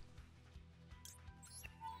 Theft!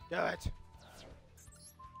 Do it.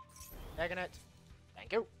 Taking it.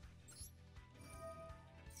 Thank you.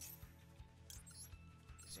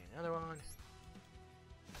 See another one.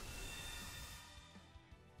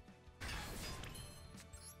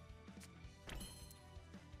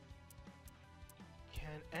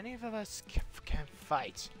 Any of us can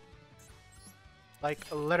fight. Like,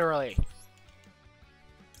 literally.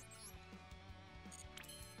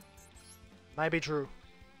 Might be true.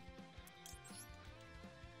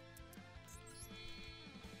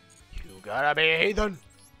 You gotta be a heathen!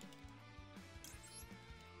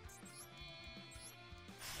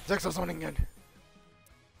 Zexo summoning again.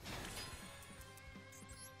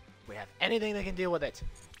 We have anything that can deal with it.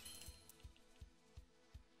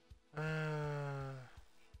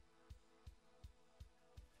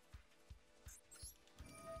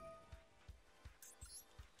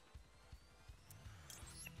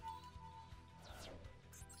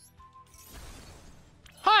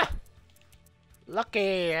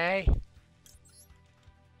 Lucky, eh?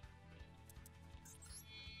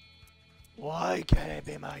 Why can't it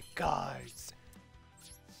be my cards?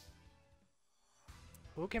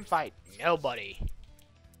 Who can fight? Nobody.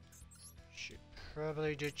 Should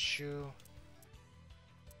probably do you.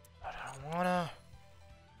 But I don't wanna.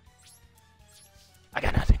 I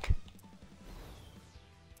got nothing.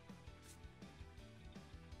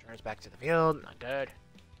 Turns back to the field. Not good.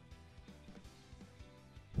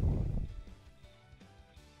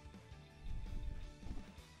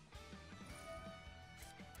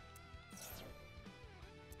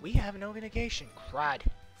 We have no negation. Crud.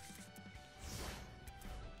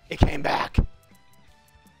 It came back.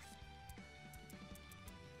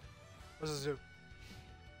 What's this do?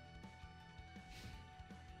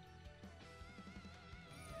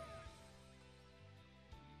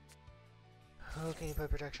 Who can you put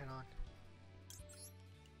protection on?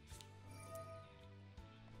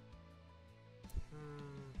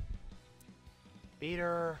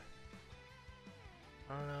 Beater.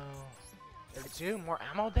 I don't know. 32? More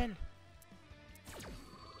ammo then?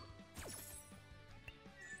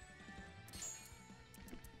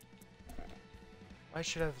 I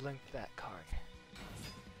should have linked that card.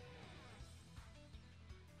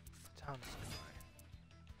 Thomas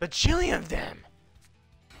card. Bajillion of them!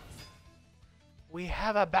 We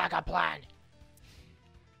have a backup plan!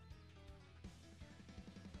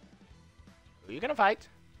 Who are you gonna fight?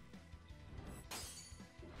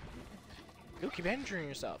 You keep injuring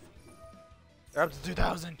yourself. They're up to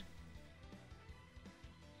 2,000.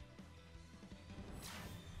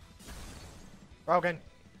 Broken.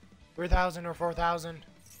 3,000 or 4,000.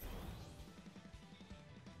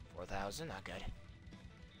 4,000, not good.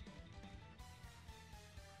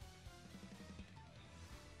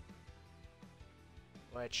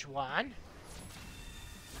 Which one?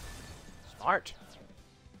 Smart.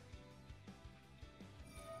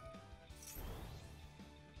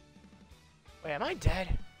 Wait, am I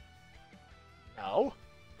dead? No.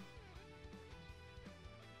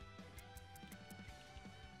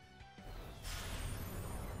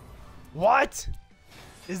 What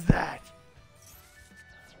is that?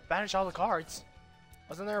 Banish all the cards.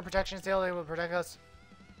 Wasn't there a protection seal able to protect us?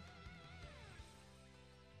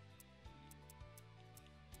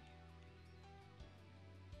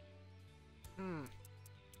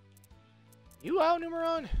 You out,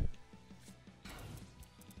 Numeron?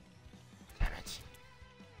 Damn it.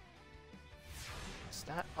 It's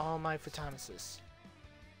not all my Photonuses.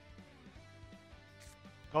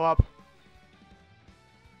 Go up.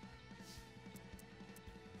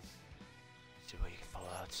 See what you can pull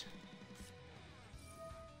out.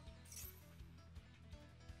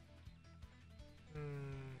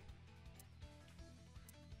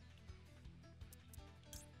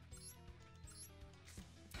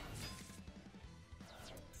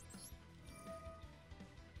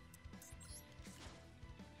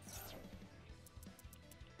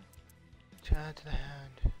 Add to the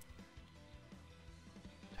hand.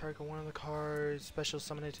 Target one of the cards. Special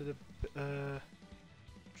summon it to the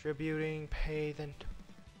tributing. Pay then.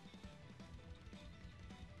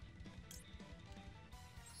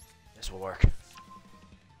 This will work.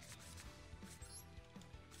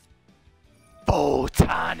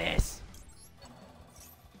 Photonus!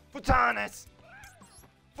 Photonus!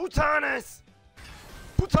 Photonus!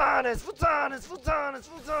 Photonus! Photonus! Photonus!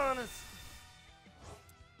 Photonus!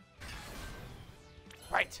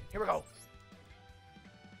 Right, here we go.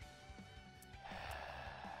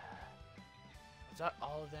 Is that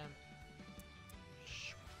all of them?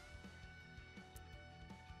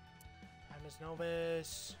 Primus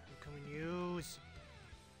Novus. Who can we use?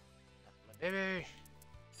 My baby.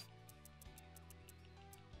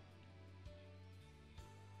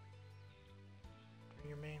 Bring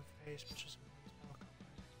your main face, which is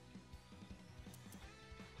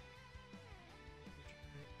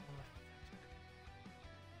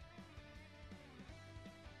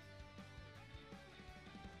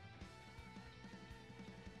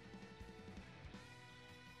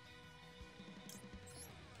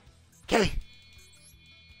okay.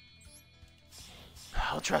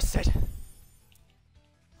 I'll trust it.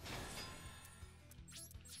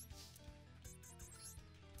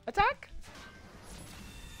 Attack.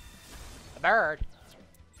 A bird.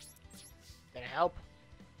 Gonna help.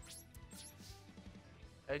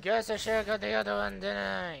 I guess I should have got the other one, didn't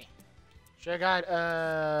I? Should have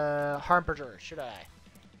got Harbinger, should I?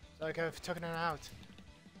 So I could have taken it out.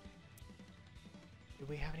 Do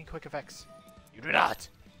we have any quick effects? You do not!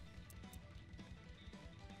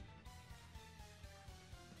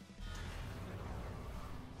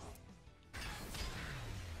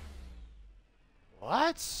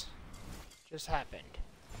 What just happened?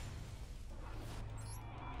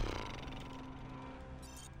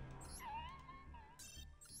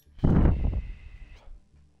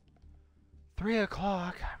 Three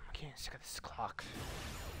o'clock. I'm getting sick of this clock.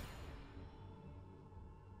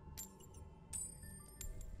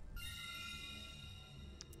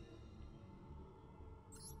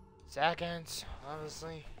 Seconds,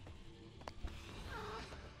 obviously.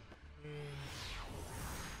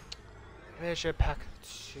 Maybe I should pack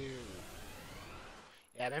 2.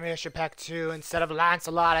 Yeah, maybe I should pack 2 instead of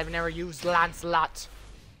Lancelot. I've never used Lancelot.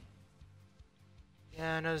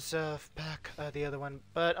 Yeah, I know pack the other one,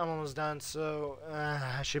 but I'm almost done, so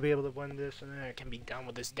I should be able to win this, and then I can be done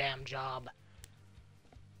with this damn job.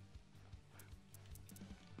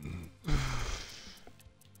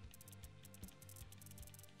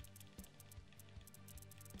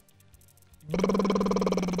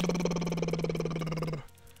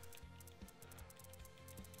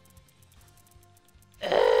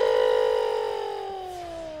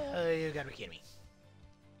 You gotta be kidding me.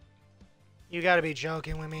 You gotta be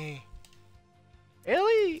joking with me.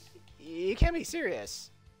 Really? You can't be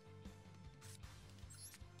serious.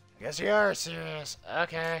 Guess you're serious.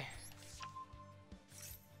 Okay.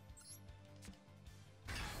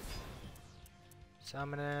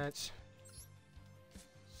 Summon it.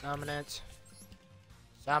 Summon it.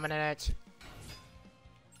 Summon it.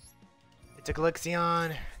 It's a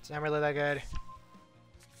Glyxion. It's not really that good.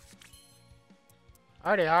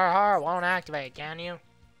 RDRR won't activate, can you?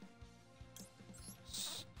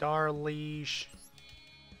 Star Leash.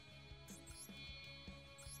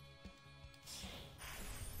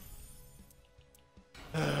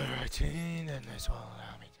 Routine, and this will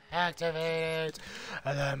allow me to activate it.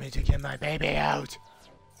 Allow me to get my baby out.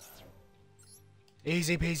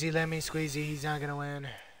 Easy peasy, lemon squeezy. He's not gonna win.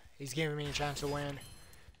 He's giving me a chance to win.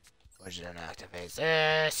 Which then activates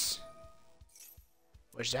this.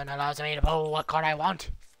 Which then allows me to pull what card I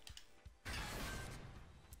want.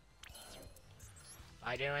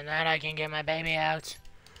 By doing that, I can get my baby out.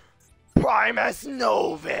 Primus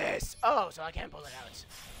Novus! Oh, so I can't pull it out.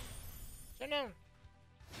 So no.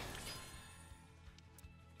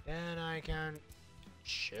 Then I can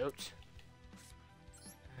shoot.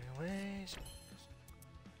 Anyways.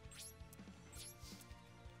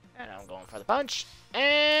 And I'm going for the punch.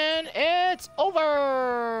 And it's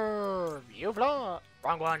over! You've lost.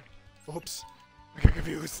 Wrong one. Oops. I got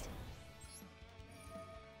confused.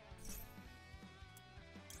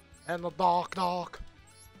 And the Doc.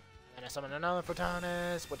 And I summon another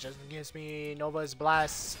Photonus, which gives me Nova's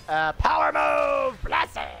Blast. Power move!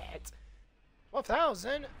 Blast it!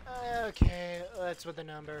 12,000? Okay, that's with the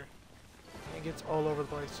number. It gets all over the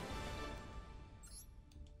place.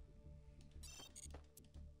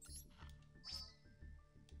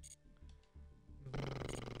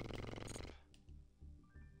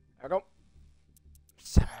 There we go.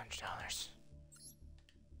 $700.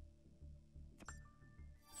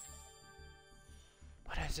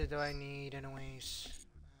 What is it do I need anyways?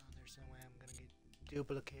 There's no way I'm gonna get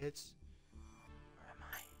duplicates. Where am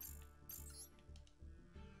I?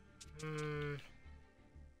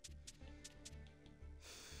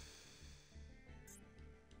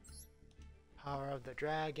 Power of the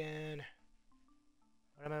Dragon.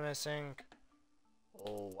 What am I missing?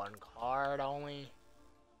 Oh, one card only.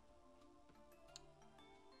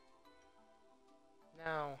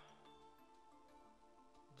 Now,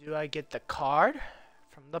 do I get the card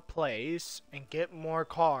from the place and get more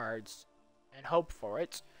cards and hope for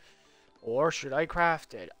it? Or should I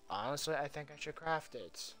craft it? Honestly, I think I should craft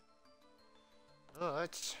it.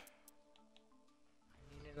 But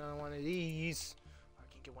I need another one of these. Or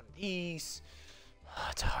I can get one of these. Oh,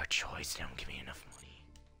 it's a hard choice. They don't give me enough money.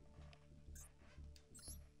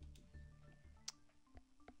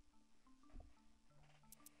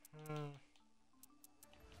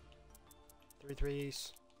 Three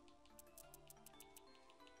threes.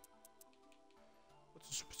 What's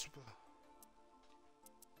a super?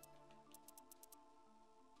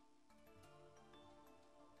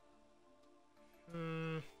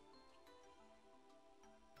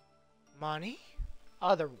 Money?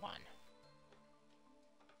 Other one.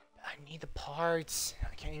 I need the parts.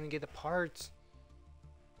 I can't even get the parts.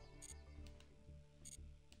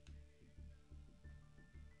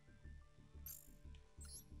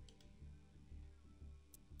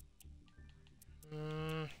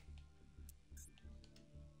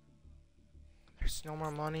 There's no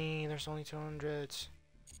more money. There's only 200.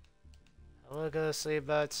 I will go to sleep,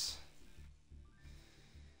 but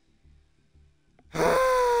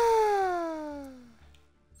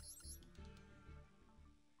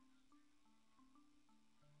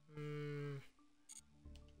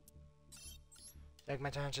take my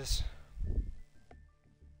chances.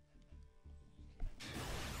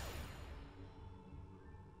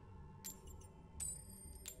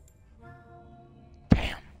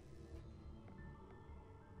 Bam.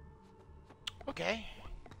 Okay,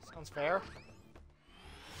 sounds fair.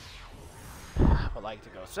 I would like to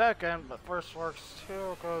go second, but first works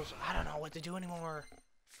too, because I don't know what to do anymore.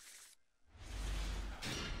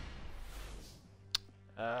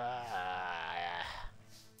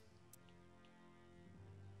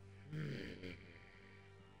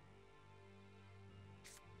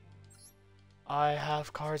 I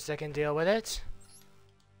have cards that can deal with it.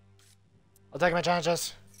 I'll take my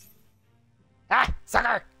chances. Ah!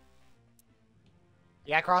 Sucker!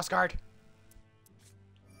 Yeah, cross guard.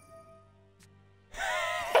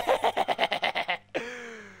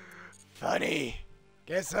 Funny.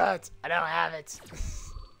 Guess what? I don't have it.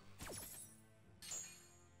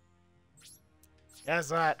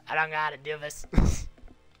 Guess what? I don't gotta do this.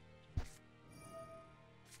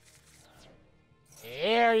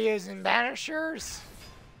 You're using banishers?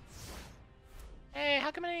 Hey,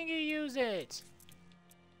 how come I didn't get to use it?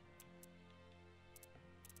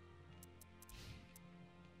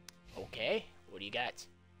 Okay, what do you got?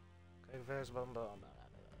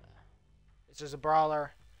 It's just a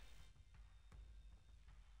brawler.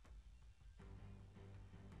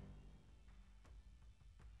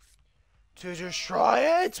 To destroy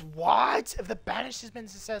it? What? If the banish has been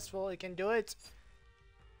successful, it can do it.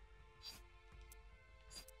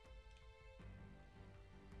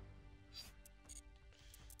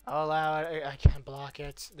 I'll allow it. I can't block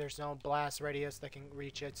it. There's no blast radius that can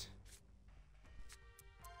reach it.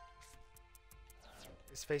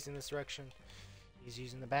 It's facing this direction. He's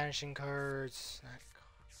using the banishing cards.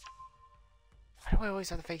 Why do I always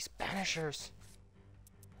have to face banishers?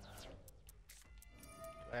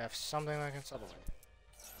 Do I have something that I can settle with?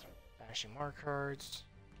 Banishing more cards.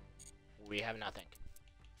 We have nothing.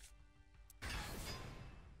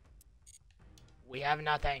 We have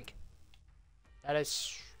nothing. That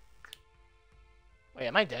is... Wait,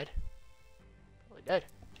 am I dead? Probably dead.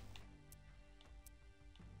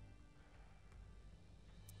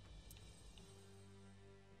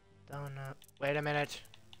 Donut. Wait a minute.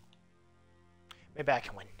 Maybe I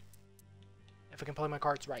can win. If I can play my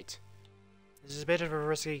cards right. This is a bit of a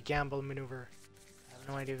risky gamble maneuver. I have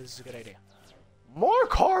no idea if this is a good idea. More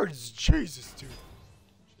cards! Jesus, dude.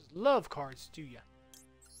 Just love cards, do ya?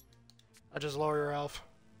 I'll just lower your health.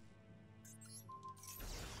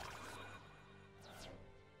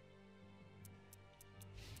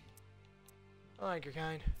 I like your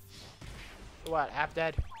kind. What, half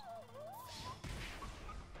dead?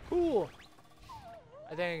 Cool.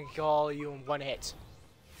 I think I can kill all of you in one hit.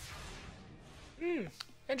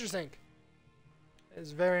 Interesting.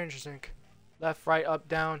 It's very interesting. Left, right, up,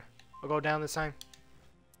 down. I'll go down this time.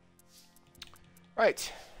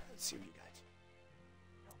 Right. Let's see what you got.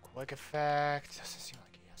 No quick effect. Doesn't seem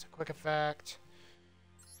like he has a quick effect.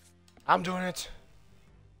 I'm doing it.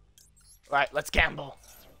 Right, let's gamble.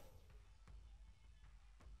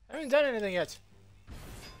 I haven't done anything yet.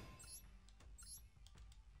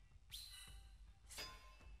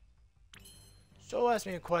 So ask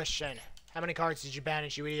me a question. How many cards did you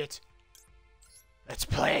banish, you idiot? Let's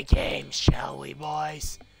play a game, shall we,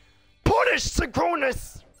 boys? Punish the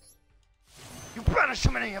jonas! You banish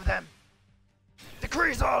too many of them!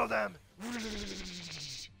 Decrease all of them!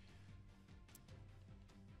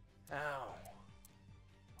 Ow.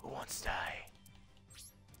 Who wants to die?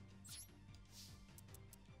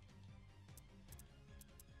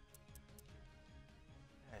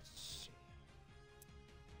 Let's see.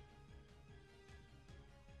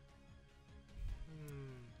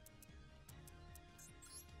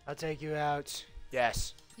 I'll take you out.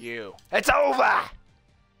 Yes, you. It's over!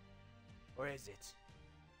 Or is it?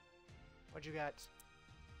 What you got?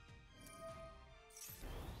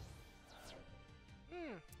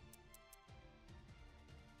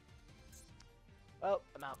 Well,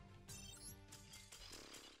 I'm out.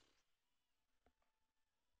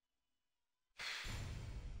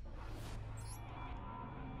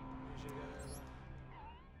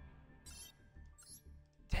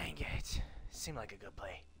 Dang it. Seemed like a good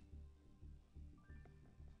play.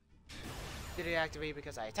 Did it activate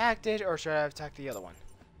because I attacked it, or should I have attacked the other one?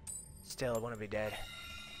 Still, I want to be dead.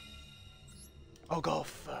 I'll go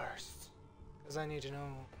first. Because I need to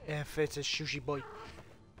know if it's a sushi boy.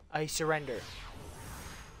 I surrender.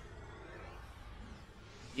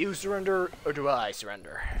 You surrender, or do I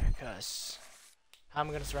surrender? Because how am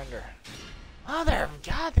I going to surrender? Mother of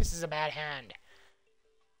God, this is a bad hand.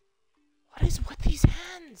 What is with these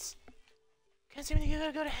hands? Can't seem to get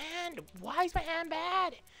a good hand. Why is my hand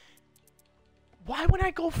bad? Why when I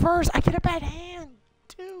go first, I get a bad hand?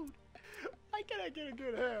 Dude, why can't I get a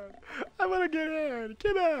good hand? I want a good hand.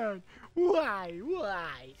 Come on. Why?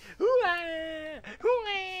 Why?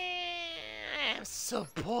 I'm so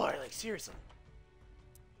poor. Like, seriously.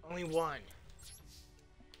 Only one.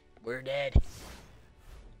 We're dead.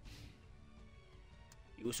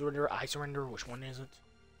 You surrender, I surrender. Which one is it?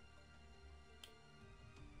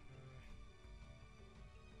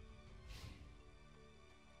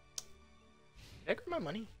 Did I grab my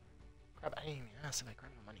money? Crap, I didn't even ask if I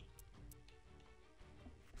grabbed my money.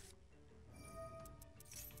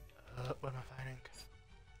 What am I fighting?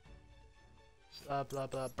 Blah, blah,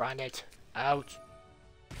 blah. Brand it. Out.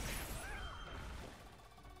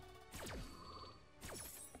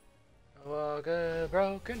 I walk a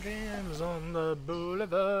broken dreams on the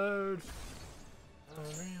boulevard.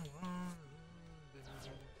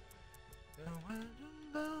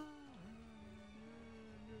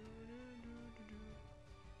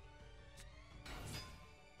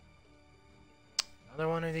 Another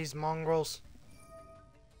one of these mongrels.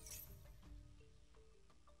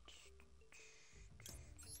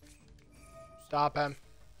 Stop him.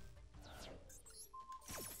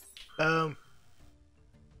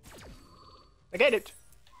 Negate it.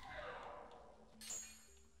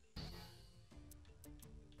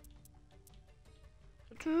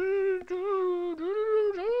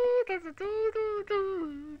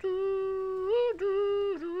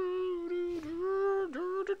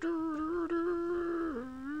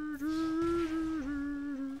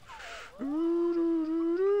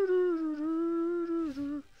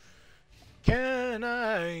 Can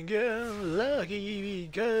I get lucky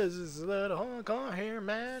because it's a little Hong Kong here,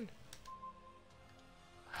 man?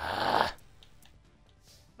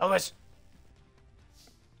 Focus.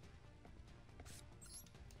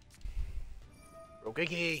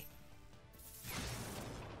 Rokiki.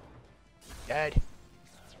 Dead.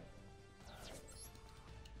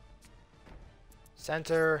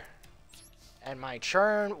 Center. And my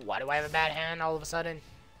churn. Why do I have a bad hand all of a sudden?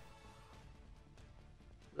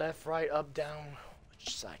 Left, right, up, down.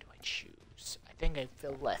 Which side do I choose? I think I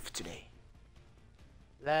feel left today.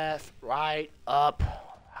 Left, right, up.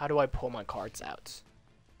 How do I pull my cards out?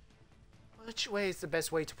 Which way is the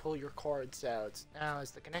best way to pull your cards out? Now,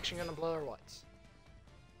 is the connection gonna blow or what?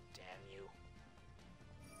 Damn you.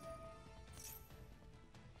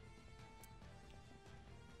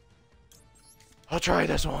 I'll try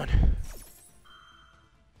this one.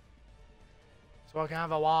 So I can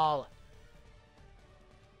have a wall.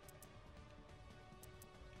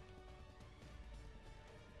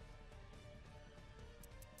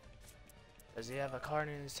 Does he have a card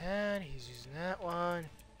in his hand? He's using that one.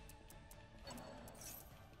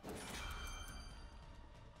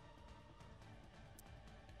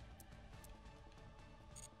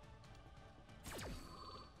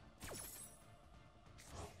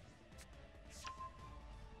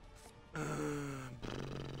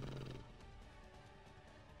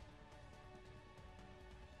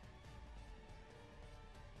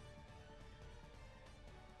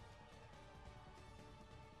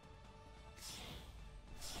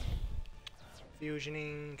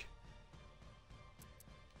 Fusioning.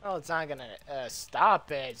 Oh, it's not gonna stop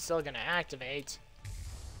it. It's still gonna activate.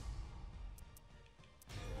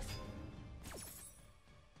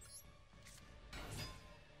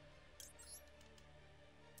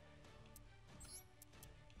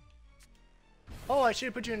 Oh, I should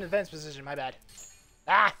have put you in defense position. My bad.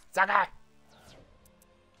 Ah, sucker!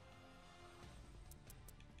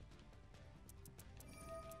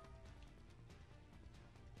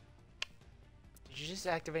 Did you just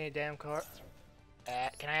activate a damn card?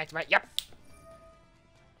 Can I activate? Yep.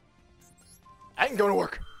 I can go to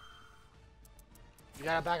work. You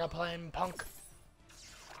got a backup plan, punk.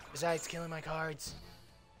 Besides killing my cards.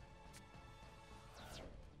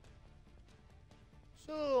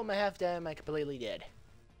 So, my half dead, my completely dead.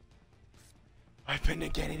 I've been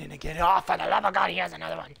negating and negating. Oh, for the love of God, he has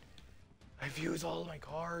another one. I've used all of my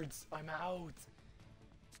cards. I'm out.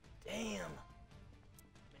 Damn.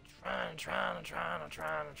 I'm trying.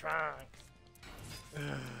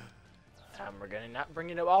 We're gonna not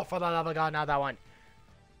bring it up. Oh, for the love of God, not that one.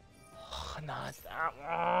 Oh, not that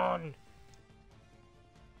one.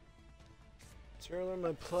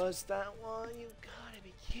 Tournament plus that one. You gotta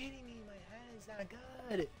be kidding me. My hand's not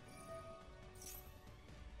good.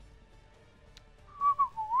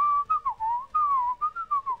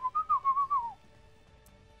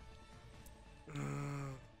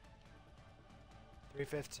 Mm.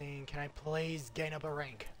 315. Can I please gain up a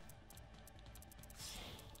rank?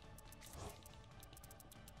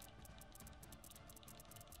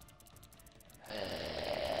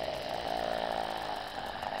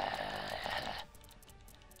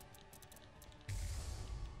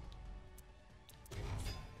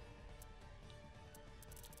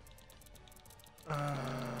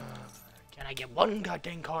 Can I get one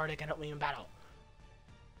goddamn card that can help me in battle?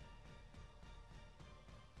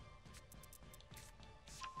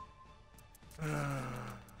 I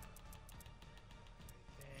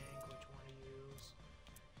think which one to use.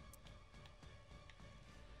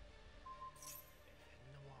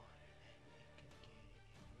 In the water, and you can get it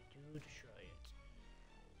if you do destroy it.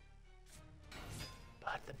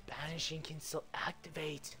 But the banishing can still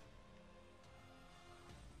activate.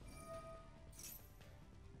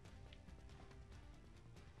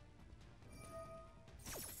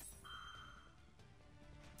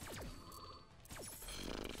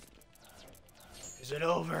 Is it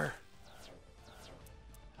over?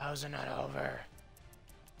 How's it not over?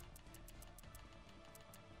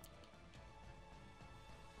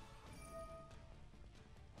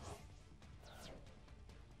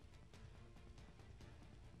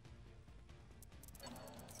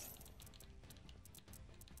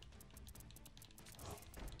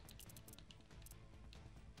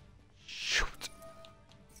 Shoot.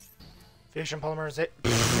 Fusion polymerization.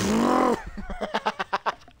 Oh,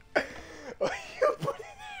 you put it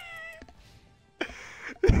there.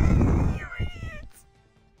 You idiots.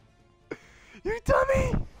 You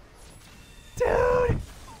dummy. Dude.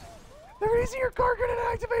 The reason your car couldn't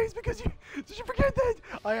activate is because you... Did you forget that?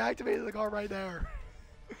 I activated the car right there.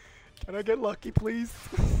 Can I get lucky, please?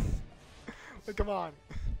 Well, come on.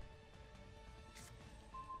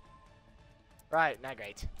 Right, not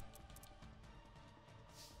great.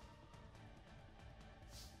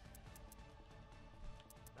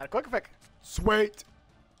 Not a quick effect. Sweet.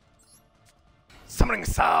 Summoning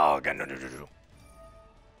saga. No. Now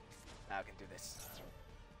I can do this.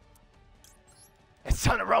 It's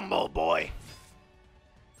time to rumble, boy.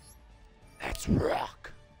 Let's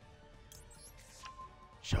rock.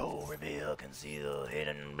 Show, reveal, conceal,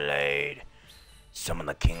 hidden blade. Summon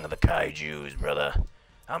the king of the kaijus, brother.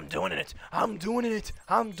 I'm doing it. I'm doing it.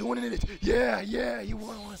 I'm doing it. Yeah. You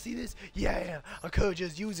want to see this? Yeah. I could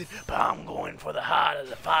just use it, but I'm going for the heart of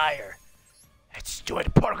the fire. Let's do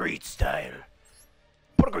it pedigree style.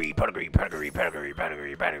 Pedigree.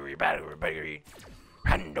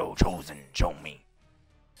 Rando chosen. Show me.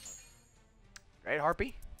 Right,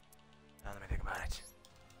 Harpy? Now let me think about it.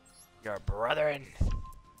 Your brethren.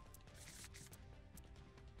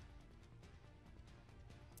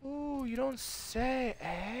 Ooh, you don't say.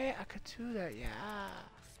 Hey, I could do that, yeah.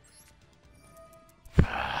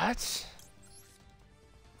 But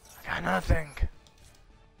I got nothing.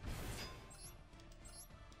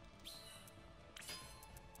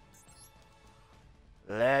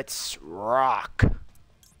 Let's rock.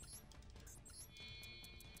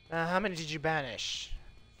 Now, how many did you banish?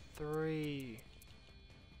 3.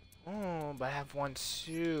 Oh, but I have 1,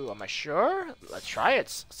 2. Am I sure? Let's try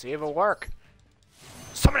it. See if it'll work.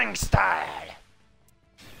 Summoning style.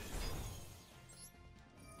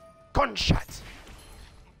 Gunshot.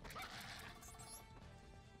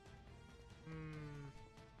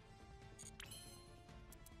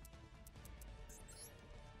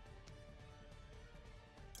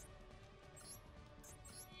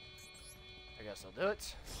 I guess I'll do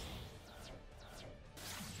it.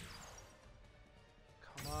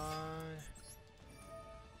 Come on.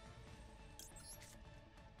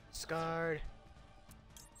 Scarred.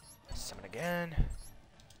 Summon again.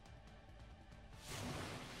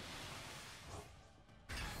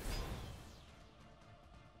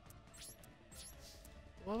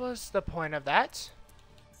 What was the point of that?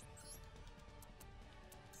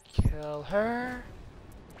 Kill her.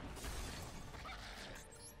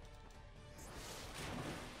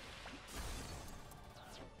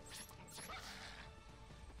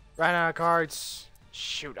 Ran out of cards.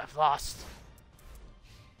 Shoot, I've lost.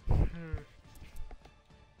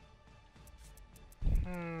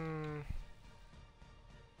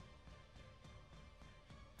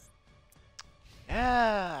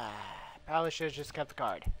 Yeah. Probably should have just kept the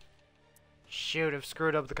card. Shoot, I've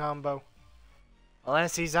screwed up the combo.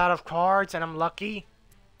 Unless he's out of cards and I'm lucky.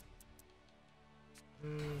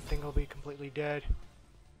 Think I'll be completely dead.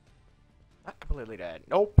 Not completely dead.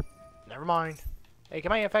 Nope. Never mind. Hey, can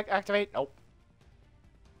my effect activate? Nope.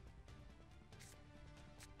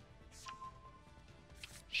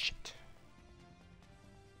 Shit.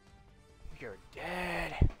 You're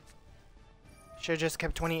dead. Should've just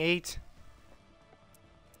kept 28.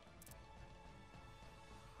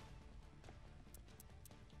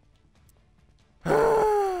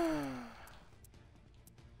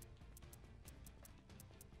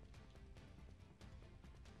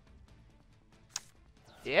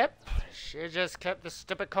 Yep. She just kept the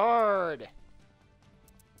stupid card.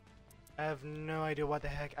 I have no idea what the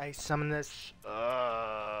heck I summoned this. Could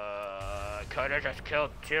have just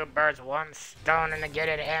killed 2 birds, 1 stone, and then get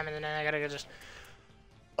it at him, and then I gotta just.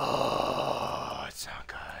 Oh, it's not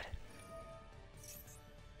good.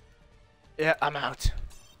 Yeah, I'm out.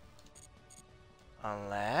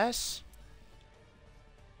 Unless.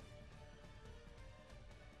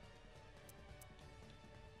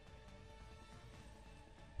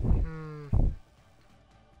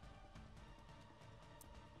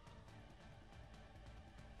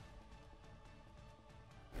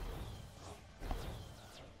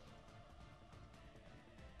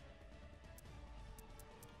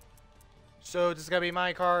 So this is gonna be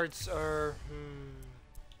my cards, or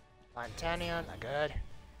Montania, not good.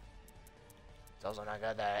 It's also not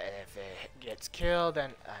good that if it gets killed,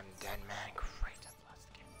 then I'm dead, man. Great, I've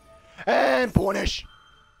lost the game. And punish.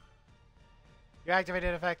 You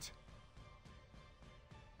activated effect.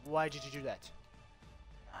 Why did you do that?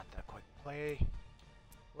 Not the quick play.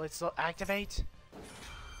 Let's activate.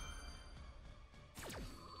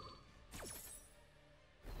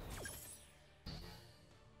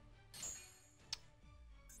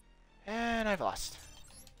 And I've lost.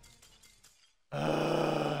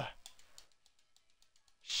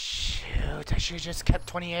 Shoot, I should have just kept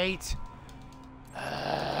 28.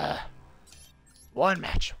 One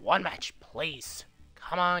match, please.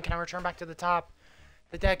 Come on, can I return back to the top?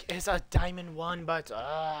 The deck is a diamond 1, but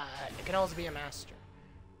it can also be a master.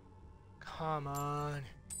 Come on.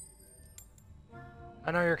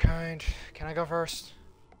 I know you're kind. Can I go first?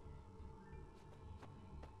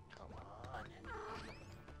 Come on.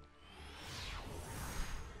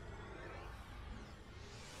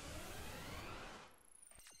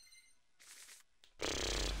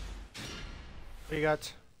 What do you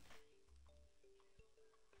got?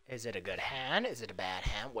 Is it a good hand? Is it a bad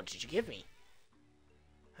hand? What did you give me?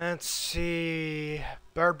 Let's see.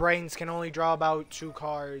 Bird Brains can only draw about 2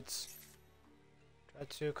 cards. Draw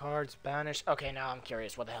 2 cards, banish. Okay, now I'm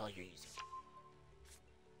curious what the hell you're using.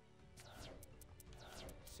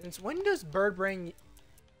 Since when does Bird Brain...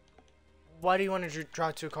 Why do you want to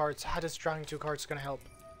draw 2 cards? How does drawing 2 cards gonna help?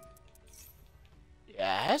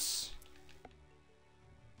 Yes?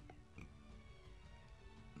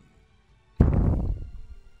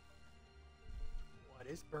 What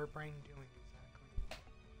is Bird Brain doing exactly?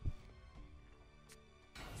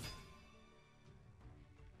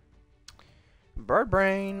 Bird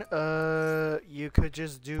Brain, you could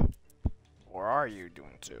just do... Or are you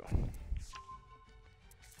doing too?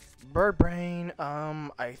 Bird Brain,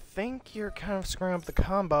 I think you're kind of screwing up the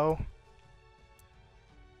combo.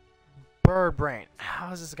 Bird Brain,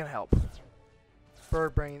 how is this gonna help?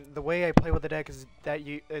 Bird Brain, the way I play with the deck is that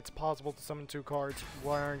it's possible to summon 2 cards.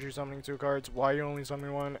 Why aren't you summoning 2 cards? Why are you only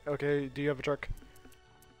summoning 1? Okay, do you have a trick?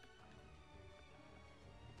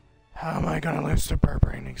 How am I gonna lose to Bird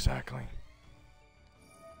Brain exactly?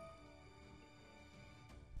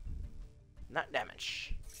 Not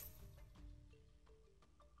damage.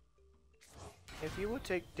 If you would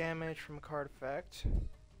take damage from a card effect,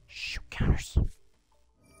 shoot counters.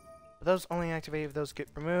 But those only activate if those get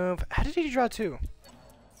removed. How did he draw 2?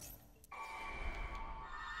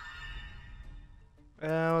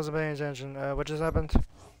 I wasn't paying attention. What just happened?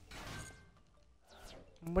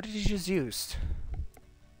 What did he just use?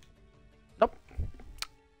 Nope.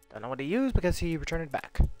 Don't know what he used because he returned it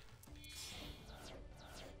back.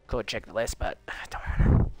 Could check the list, but I don't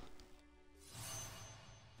know.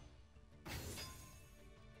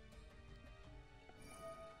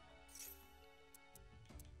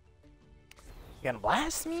 You gonna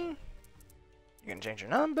blast me? You gonna change your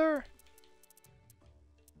number?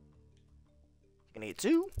 You gonna get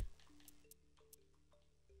 2?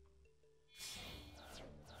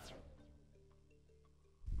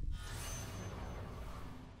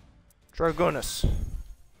 Jonas.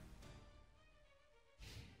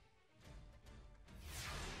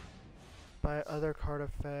 By other card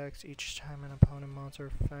effects, each time an opponent monster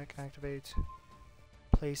effect activates,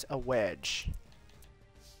 place a wedge.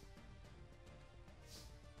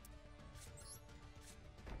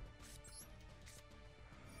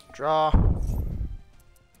 Draw.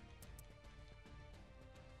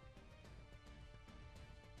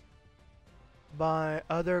 By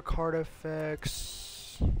other card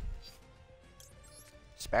effects,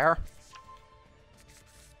 spare.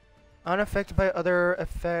 Unaffected by other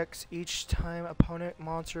effects, each time opponent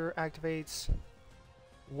monster activates,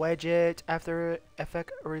 wedge it. After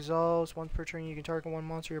effect resolves, once per turn you can target 1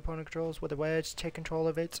 monster your opponent controls with a wedge, take control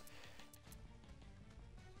of it.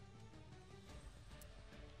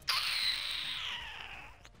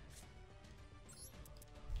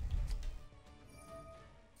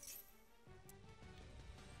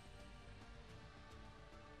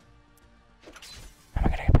 How am I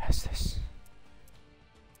gonna get past this?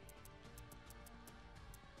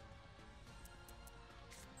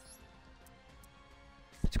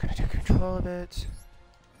 It's gonna take control of it.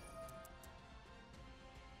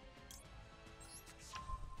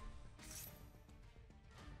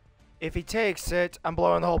 If he takes it, I'm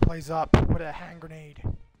blowing the whole place up with a hand grenade.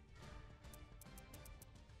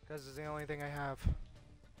 Because it's the only thing I have.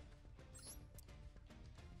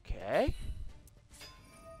 Okay.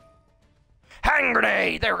 Hand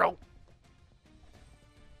grenade! There we go!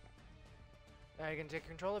 Now you can take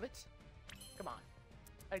control of it? Come on.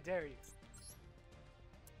 I dare you.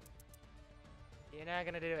 You're not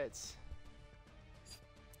gonna do it.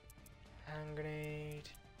 Hand grenade.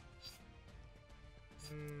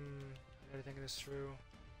 I gotta think this through.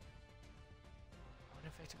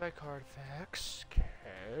 Unaffected by card effects.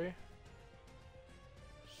 Okay.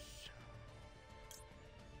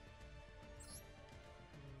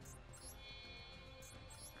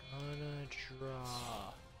 Gonna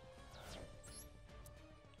draw.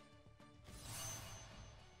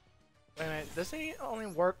 Wait a minute, doesn't it only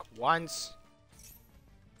work once?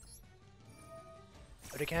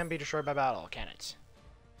 But it can be destroyed by battle, can it?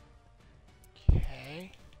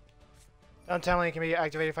 Okay. Don't tell me it can be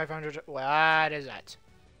activated 500. What is that?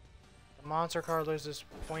 The monster card loses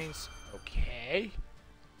points. Okay.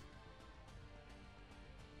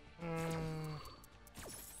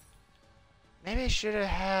 Maybe I should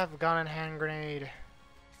have gone in hand grenade.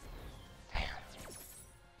 Damn.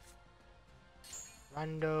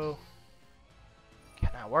 Rondo.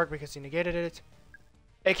 Cannot work because he negated it.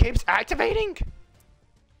 It keeps activating?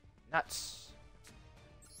 Nuts.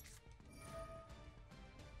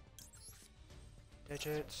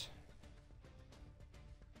 Digits.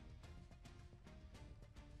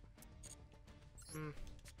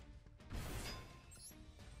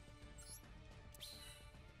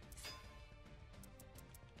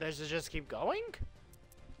 Does it just keep going?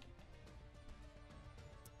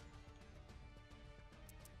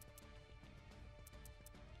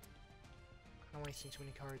 I'm wasting too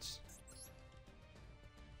many cards.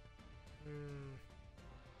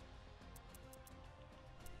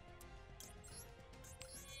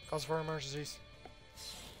 Calls for emergencies.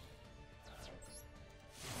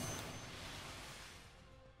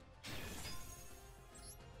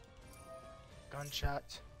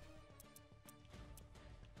 Gunshot.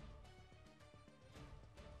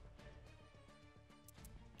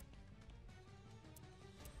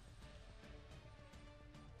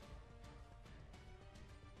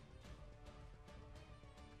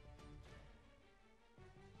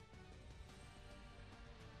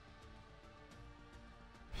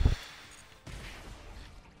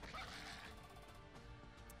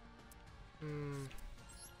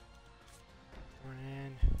 Going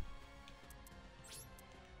in.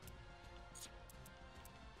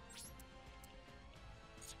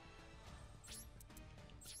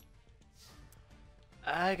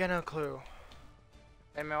 I got no clue.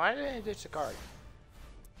 Wait a minute, why did I ditch the card?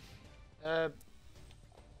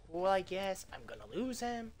 Well, I guess I'm gonna lose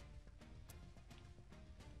him.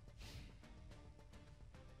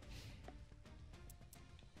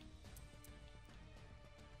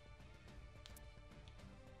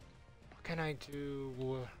 What can I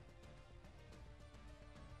do?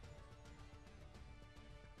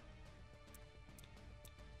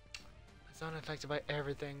 It's unaffected by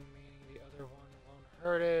everything, meaning the other one won't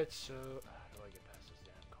hurt it, so... How do I get past this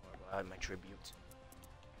damn card? Well, I have my tribute.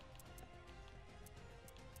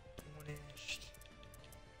 Punished.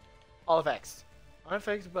 All effects.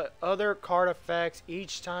 Unaffected but other card effects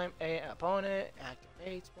each time an opponent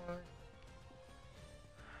activates one.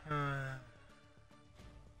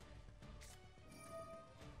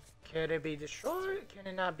 Can it be destroyed? Can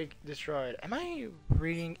it not be destroyed? Am I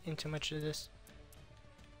reading into much of this?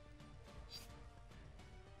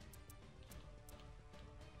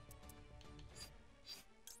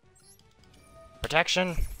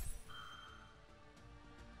 Protection.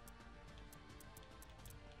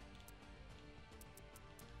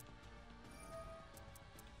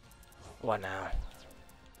 What now?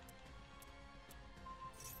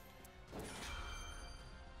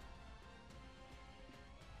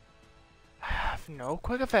 I have no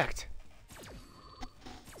quick effect.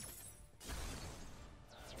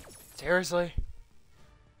 Seriously?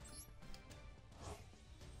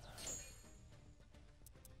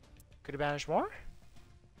 Could have banished more?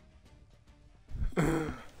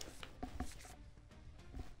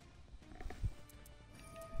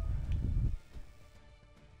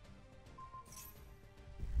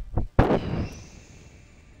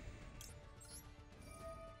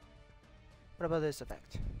 What about this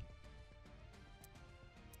effect?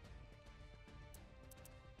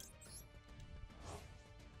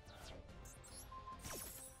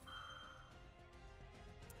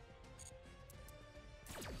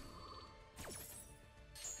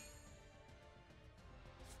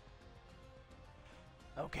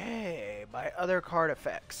 Okay, by other card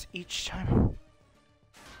effects each time.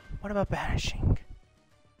 What about banishing?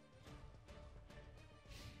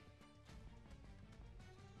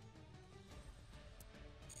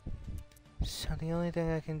 So the only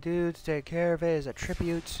thing I can do to take care of it is a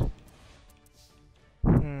tribute.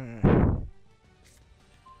 God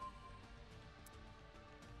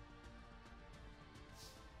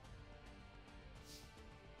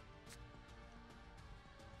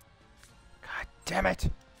damn it!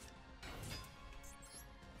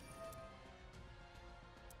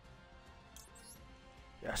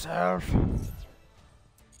 Yourself.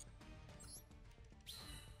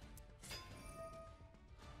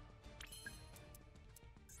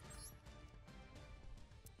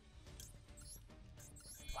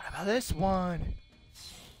 What about this one?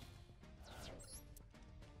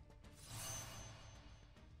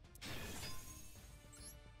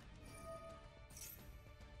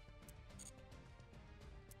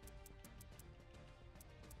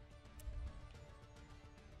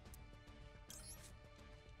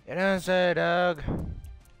 Get inside, dog.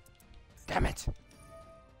 Damn it.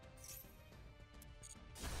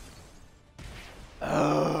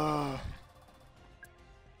 Oh.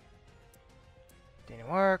 Didn't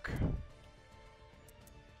work.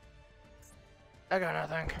 I got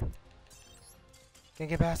nothing. Can't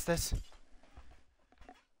get past this.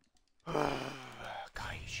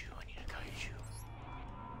 Kaiju. I need a kaiju.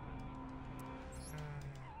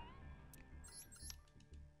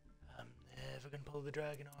 I'm never gonna pull the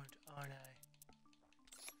dragon, aren't I?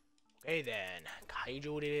 Okay then.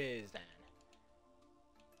 Kaiju it is then.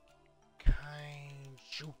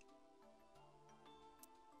 Kaiju.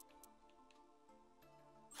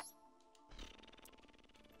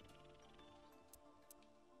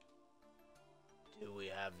 Do we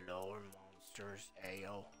have lower monsters,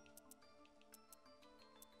 Ayo?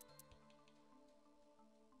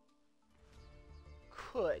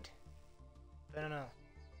 Could. I don't know.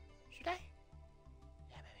 Should I?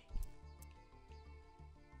 Yeah, maybe.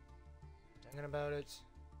 Thinking about it.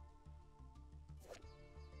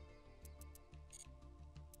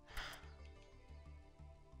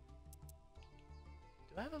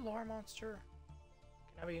 Do I have a lore monster?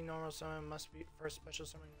 Can I be normal summon? Must be first special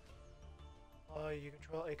summon. Oh, you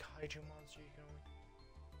control a kaiju monster. You can only.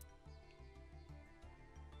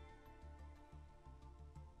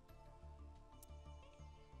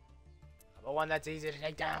 How about one that's easy to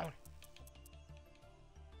take down?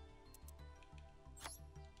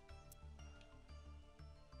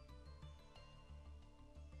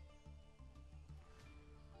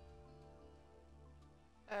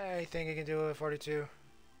 I think I can do it with 42.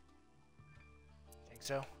 Think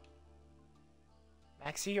so.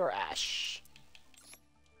 Maxi or Ash?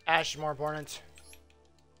 Ash is more important.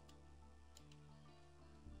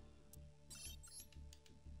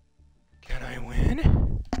 Can I win?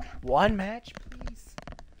 One match, please?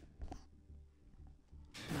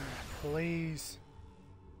 Please.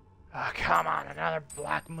 Ah, come on, another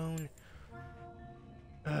Black Moon.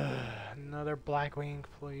 Another Blackwing,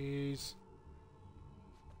 please.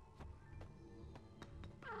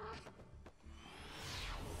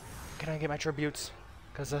 Can I get my tributes?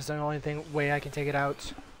 Because that's the only way I can take it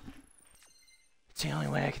out. It's the only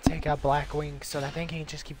way I can take out Blackwing, so that thing can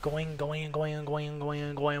just keep going. Why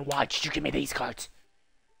did you give me these cards?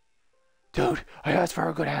 Dude, I asked for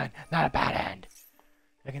a good hand, not a bad hand.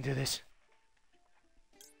 I can do this.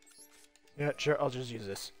 Yeah, sure, I'll just use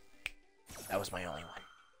this. That was my only one.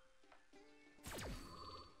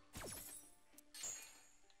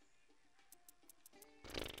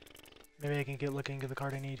 Maybe I can look into the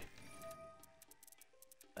card I need.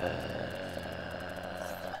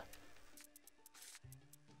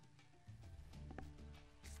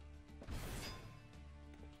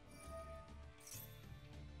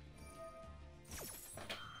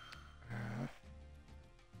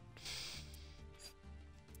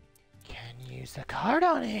 Can use the card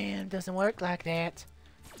on him. Doesn't work like that.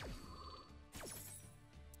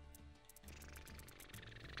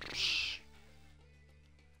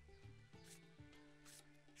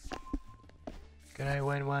 Can I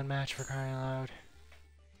win one match for crying out loud?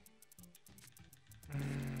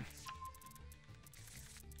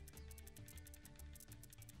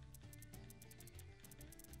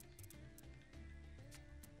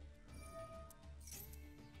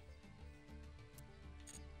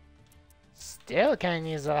 Still can't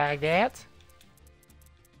use it like that.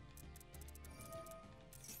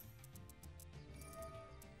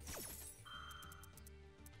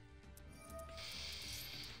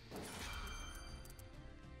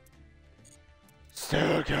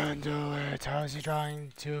 Still can't do it. How is he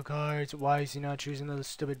drawing 2 cards? Why is he not choosing the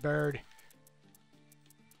stupid bird?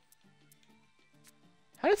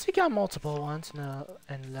 How does he got multiple ones? No,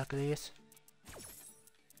 and luckily it's.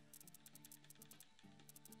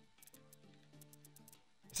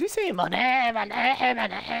 Is he saying money? Come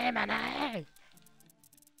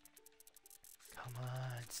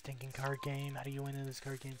on, stinking card game. How do you win in this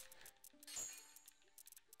card game?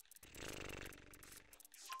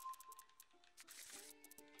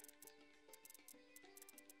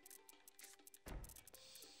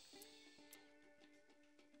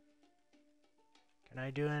 Can I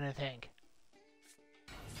do anything?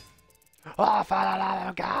 Oh,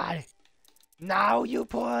 God! Now you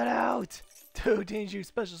pull it out! Dude, didn't you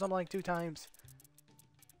special summon like 2 times?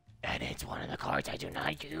 And it's one of the cards I do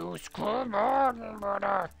not use. Come on,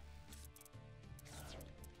 brother!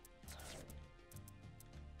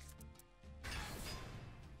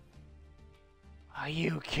 Are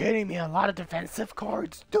you kidding me? A lot of defensive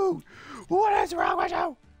cards? Dude, what is wrong with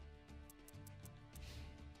you?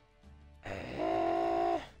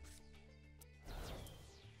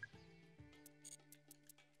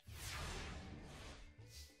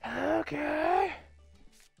 Okay.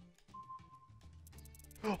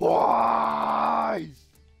 Why?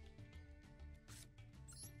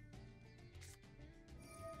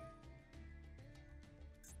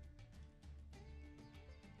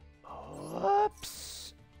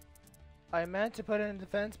 Oops. I meant to put it in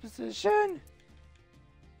defense position.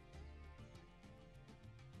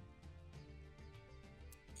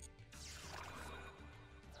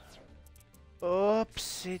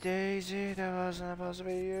 Oopsie daisy, that wasn't supposed to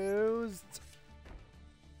be used.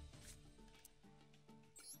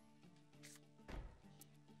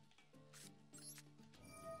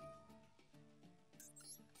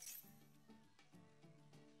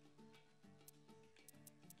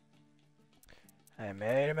 I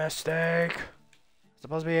made a mistake.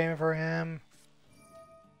 Supposed to be aiming for him.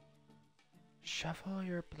 Shuffle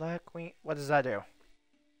your black queen. What does that do?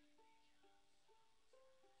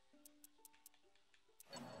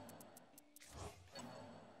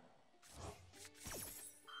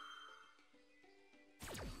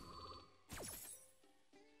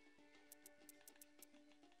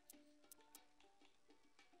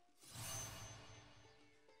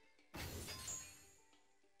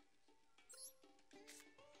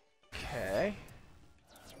 Okay.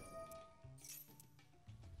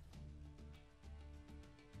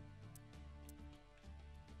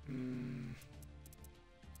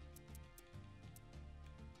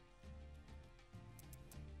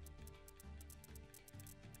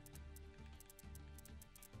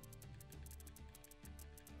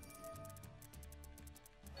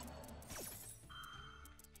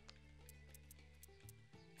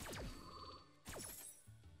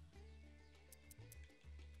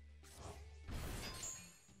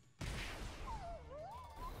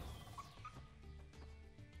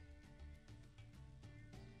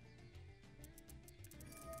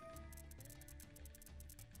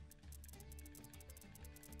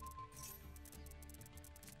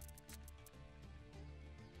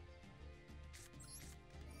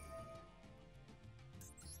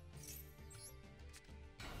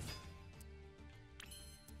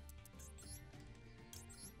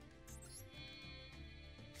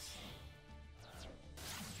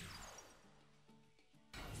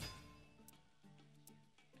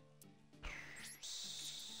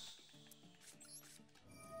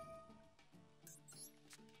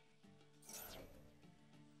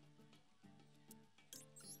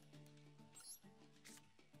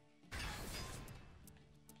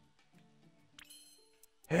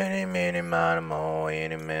 Any, mini, mo,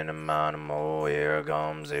 any, mini, mo, here it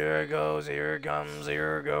comes, here it goes, here it comes,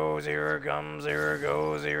 here it goes, here it comes, here it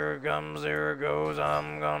goes, here it comes, here it goes.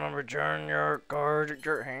 I'm gonna return your card at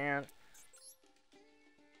your hand.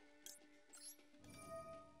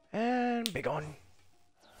 And be gone.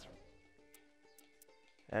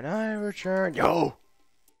 And I return. Yo!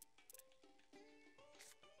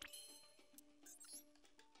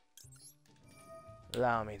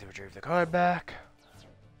 Allow me to retrieve the card back.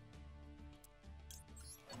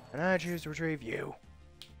 And I choose to retrieve you.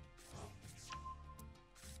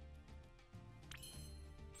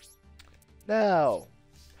 Now,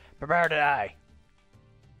 prepare to die.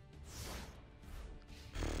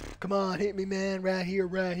 Come on, hit me, man. Right here,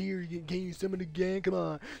 right here. Can you summon again? Come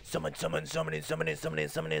on. Summon, summon, summon it, summon it, summon it,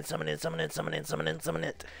 summon it, summon it, summon it, summon it, summon it, summon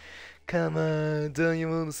it. Come on, don't you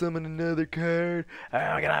want to summon another card?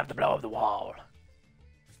 I'm gonna have to blow up the wall.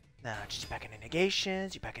 Now, just packing in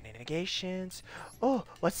negations. You're packing in negations. Oh,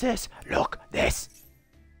 what's this? Look, this.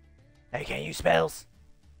 Now you can't use spells.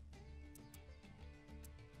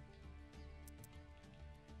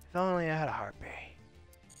 If only I had a heartbeat.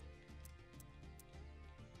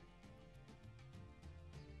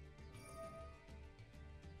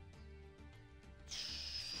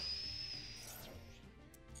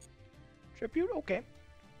 Tribute, okay.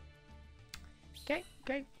 Okay.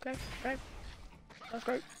 That's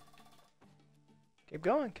great. Keep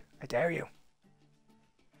going. I dare you.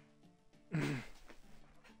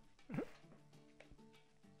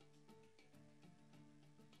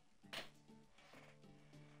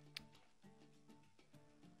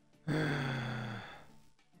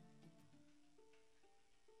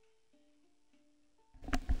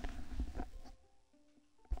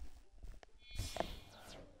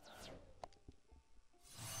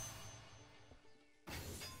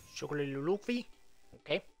 Chocolate Luffy.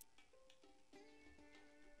 Okay.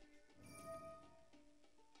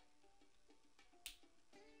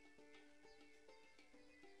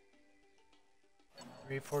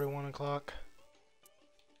 $3:41 o'clock.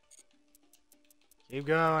 Keep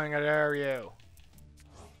going, I dare you.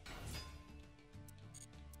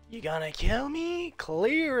 You gonna kill me?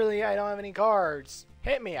 Clearly I don't have any cards.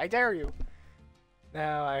 Hit me, I dare you.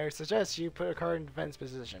 Now, I suggest you put a card in defense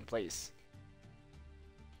position, please.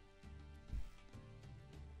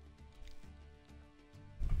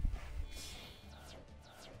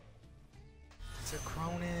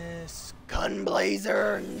 Cronus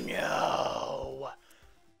Gunblazer, no!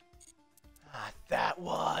 Not that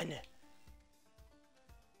one.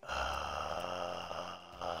 By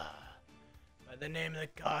the name of the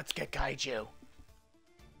gods, get Kaiju.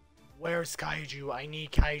 Where's Kaiju? I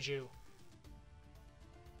need Kaiju.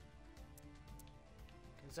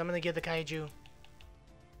 Can somebody get the Kaiju?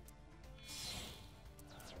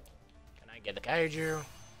 Can I get the Kaiju?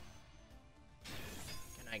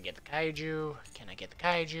 Can I get the Kaiju? Can I get the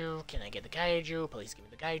Kaiju? Can I get the Kaiju? Please give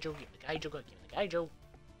me the Kaiju. Give me the Kaiju. Give me the Kaiju.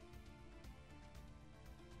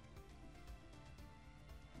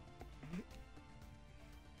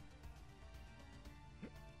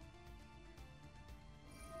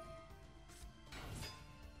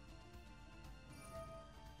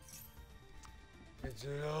 Is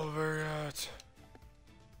it over yet?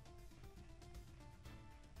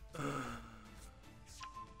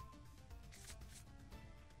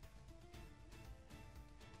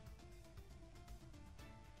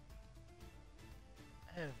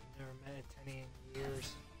 I have never met a Tenny in years.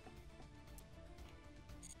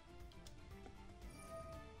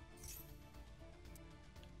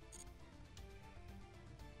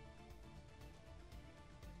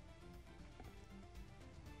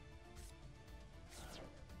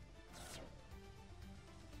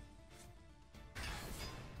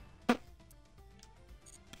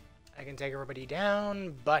 I can take everybody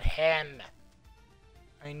down, but him.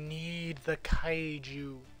 I need the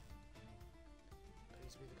Kaiju.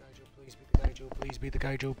 Please be the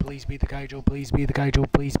Kaiju, please be the Kaiju, please be the Kaiju, please be the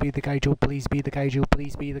Kaiju, please be the Kaiju, please be the Kaiju,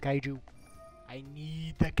 please be the Kaiju. I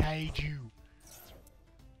need the Kaiju.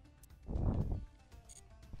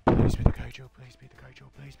 Please be the Kaiju, please be the Kaiju,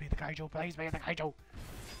 please be the Kaiju, please be the Kaiju.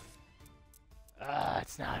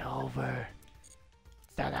 It's not over. It's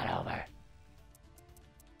still not over.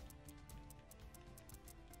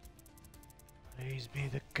 Please be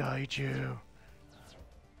the Kaiju.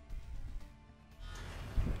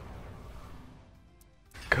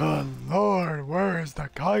 Good lord, where is the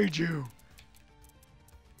Kaiju?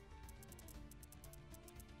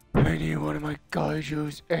 I need one of my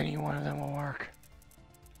Kaijus. Any one of them will work.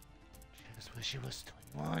 Just wish she was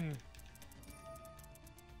 21.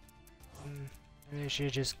 Maybe she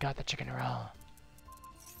just got the chicken raw.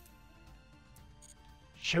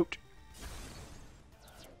 Shoot.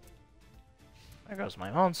 There goes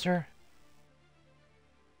my monster.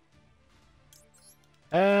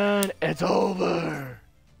 And it's over!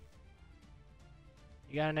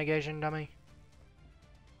 You got a negation, dummy?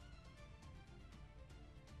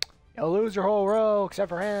 You'll lose your whole row, except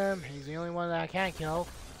for him. He's the only one that I can't kill.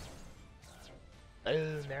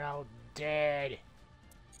 Boom, they're all dead.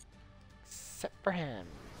 Except for him.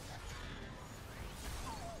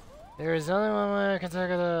 There is only one way I can take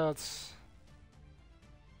it out.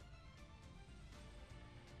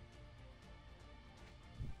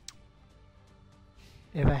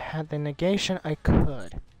 If I had the negation, I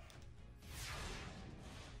could.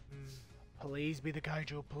 Please be the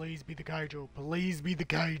Kaiju, please be the Kaiju, please be the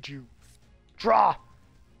Kaiju. Draw!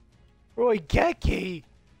 Roy Geki!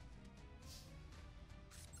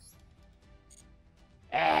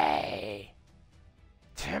 Hey!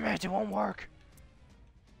 Damn it, it won't work.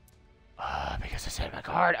 Because I said my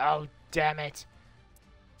card. Oh, damn it.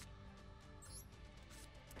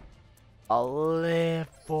 I'll live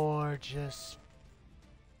for just...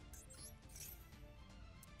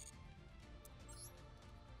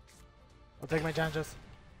 I'll take my chances.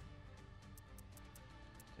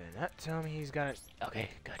 Did not tell me he's gonna... Okay,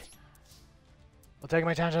 good. I'll take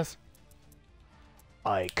my chances.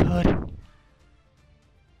 I could.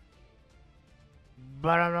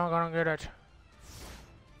 But I'm not gonna get it.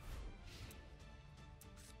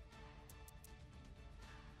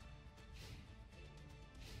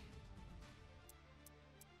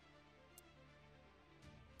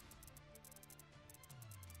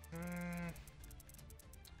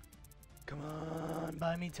 Come on,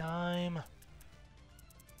 buy me time.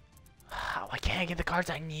 Oh, I can't get the cards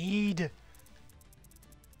I need.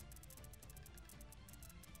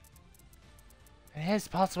 It is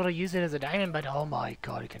possible to use it as a diamond, but oh my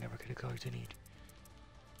god, I can never get the cards I need.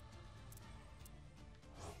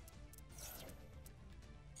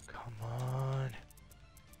 Come on.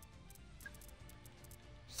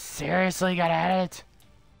 Seriously, gotta add it?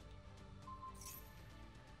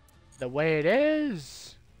 The way it is?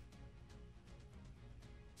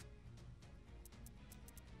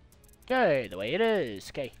 Okay, the way it is.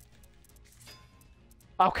 Okay.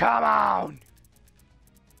 Oh, come on!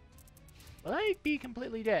 Will I be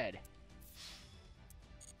completely dead?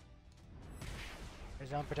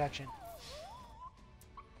 There's no protection.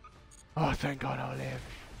 Oh, thank God I'll live.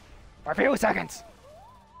 For a few seconds!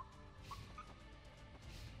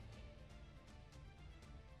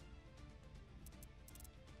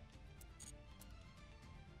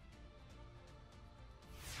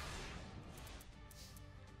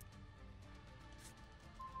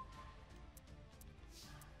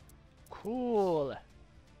 Cool.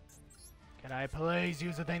 Can I please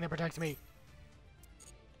use the thing that protects me?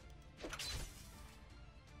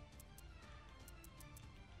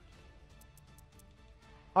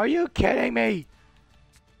 Are you kidding me?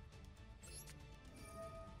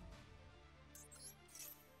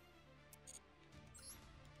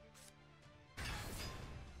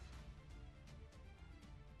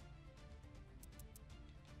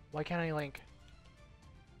 Why can't I link?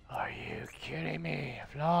 Are you kidding me?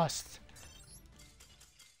 I've lost.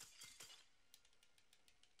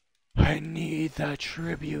 I need that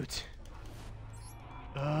tribute.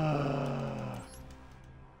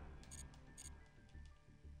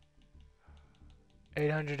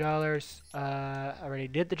 $800. I already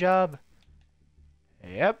did the job.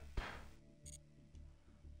 Yep.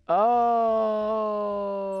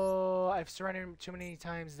 Oh, I've surrendered too many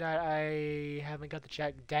times that I haven't got the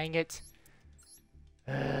check. Dang it.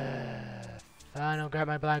 Fine, I'll grab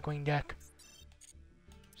my Blackwing deck.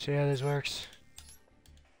 See how this works.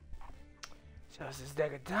 So is this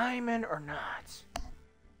deck a diamond or not?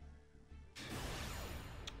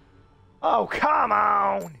 Oh, come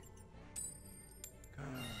on!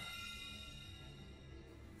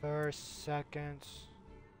 First, second.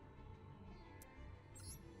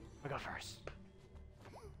 I go first.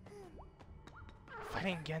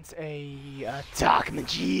 Fighting against a dark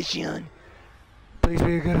magician. Please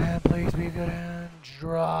be a good hand. Please be a good hand.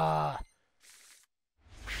 Draw.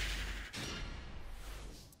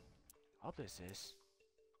 Hope this is.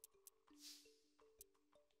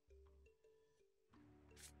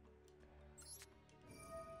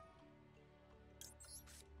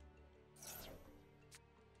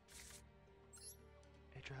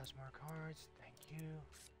 It draws more cards. Thank you.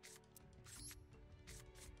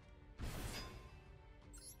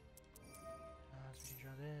 Let's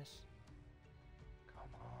draw this.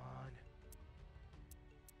 Come on.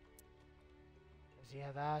 Does he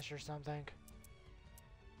have Ash or something?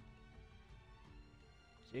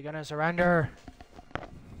 Is he gonna surrender?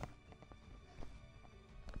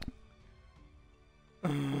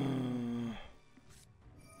 Enemy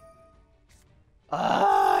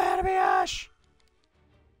Ash!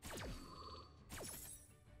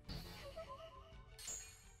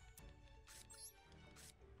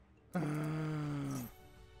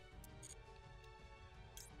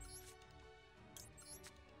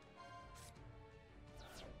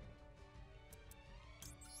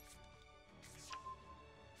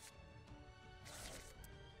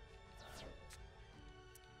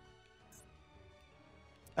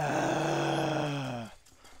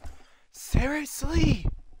 Seriously?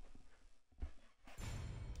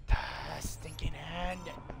 Stinking hand.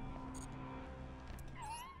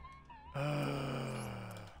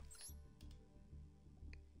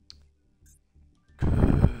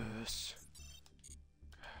 Goose.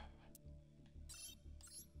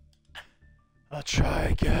 I'll try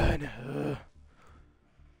again.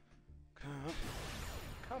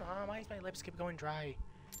 Come on, why does my lips keep going dry?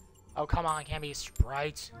 Oh, come on, can't be a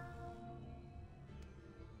Sprite.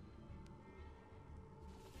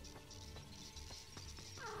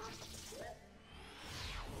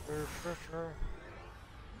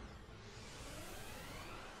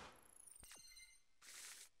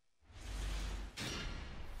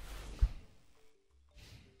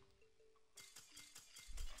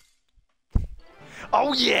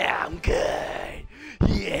 Oh yeah, I'm good.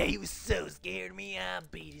 Yeah, he was so scared of me, I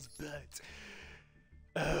beat his butt.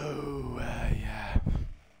 Oh, yeah.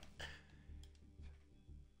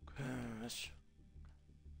 Gosh.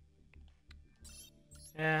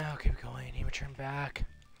 Yeah, I'll keep going. He returned back.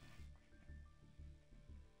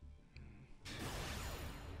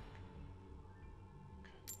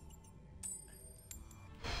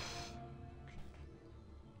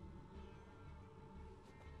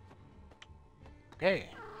 Okay.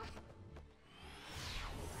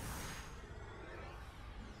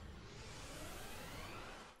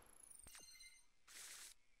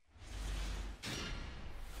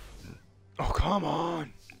 Oh, come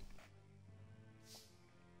on.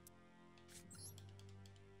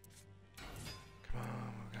 Come on,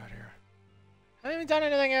 what we got here? I haven't even done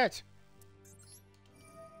anything yet.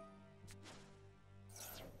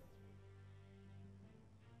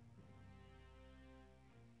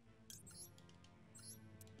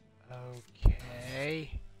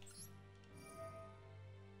 Okay.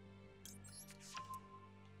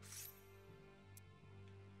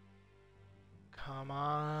 Come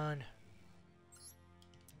on.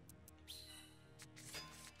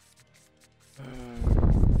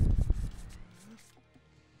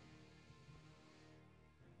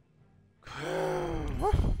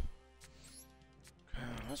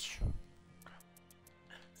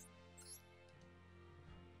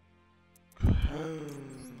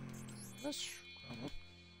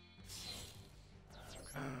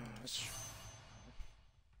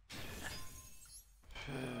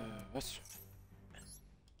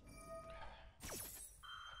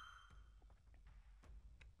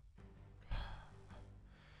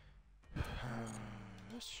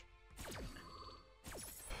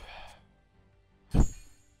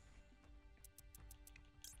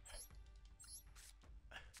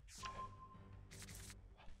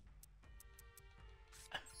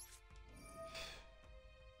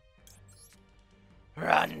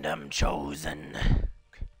 Random chosen.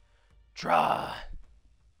 Draw.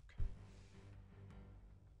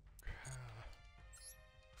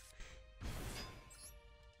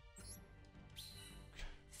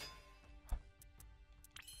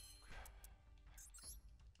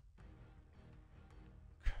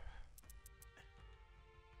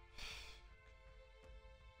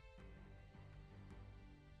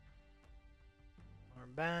 Or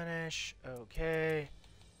banish. Okay.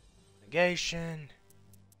 Negation.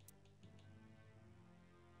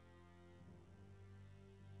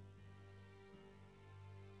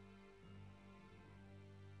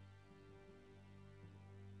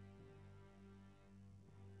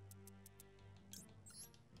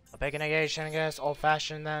 I'll pick a negation, I guess. Old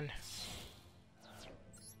fashioned then.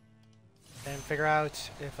 Then figure out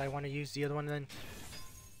if I want to use the other one then.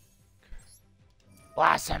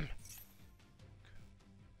 Blast him!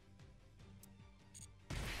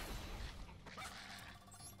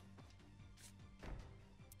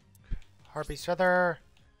 Harpy's Feather.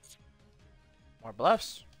 More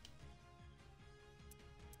bluffs.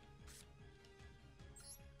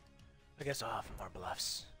 I guess I'll have more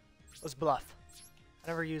bluffs. Let's bluff. I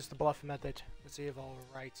never used the bluff method. Let's see if I'm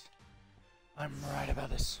right. I'm right about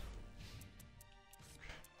this.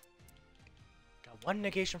 Got one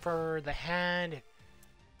negation for the hand.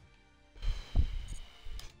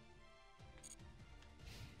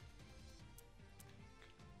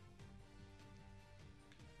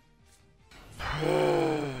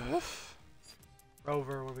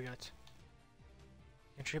 Rover, what we got?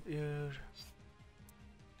 Contribute.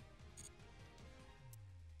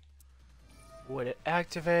 Would it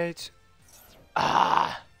activate?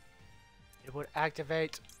 Ah! It would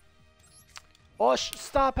activate. Oh,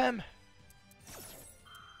 stop him!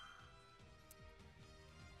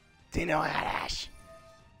 Dino Hadash!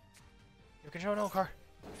 You control no car.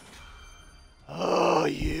 Oh,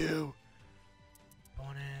 you!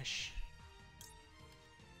 Punish.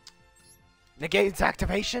 Negates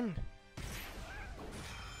activation?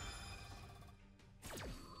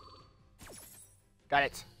 Got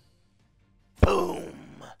it. Boom!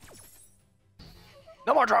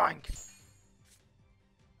 No more drawing!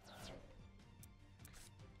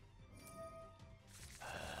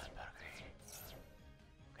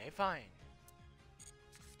 Okay, fine.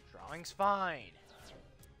 Drawing's fine.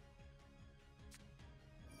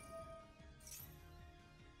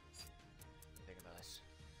 Think about this.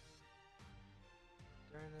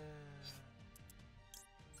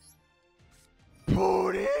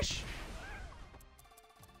 Punish!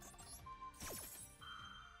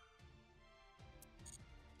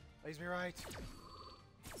 Plays me right.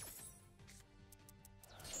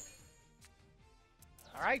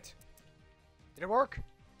 Alright. Did it work?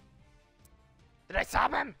 Did I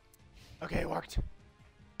stop him? Okay, it worked.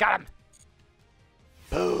 Got him.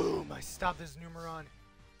 Boom! I stopped this Numeron.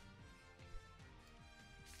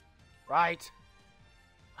 Right.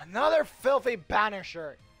 Another filthy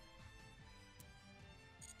banisher.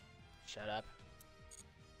 Shut up.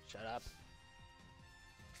 Shut up.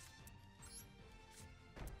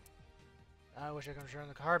 I wish I could return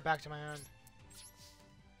the card back to my hand.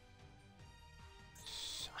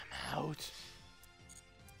 I'm out.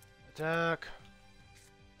 Attack.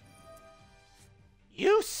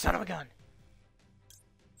 You son of a gun.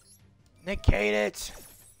 Negate it.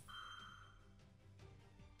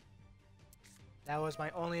 That was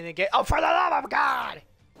my only negate. Oh, for the love of God!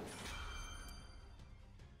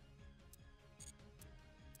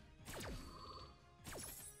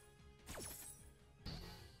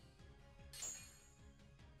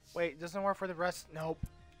 Wait, doesn't work for the rest? Nope.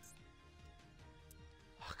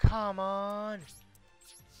 Oh, come on.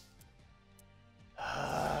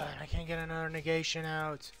 can't get another negation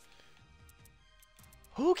out.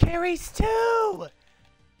 Who carries 2?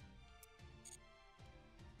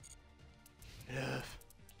 Ugh.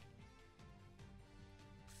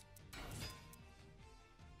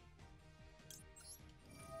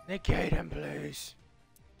 Negate him, please.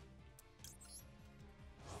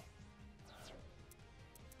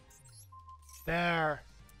 There.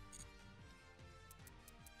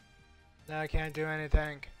 Now I can't do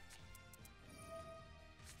anything.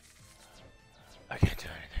 I can't do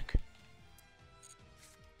anything.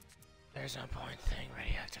 There's no point thing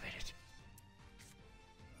ready activated.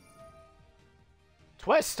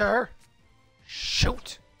 Twister!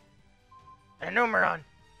 Shoot! And a Numeron!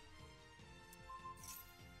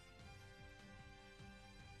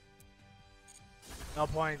 No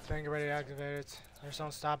point thing ready activated. There's no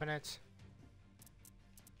stopping it.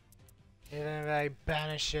 Even if I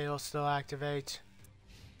banish it, it'll still activate.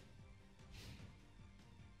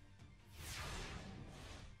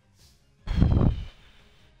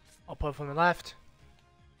 I'll put it from the left.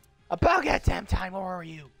 About that damn time, where are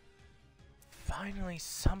you? Finally,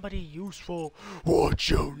 somebody useful. Would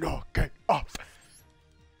you not get off?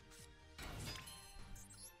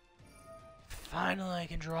 Finally, I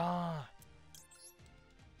can draw.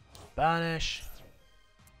 Banish.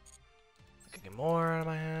 I can get more out of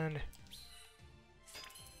my hand.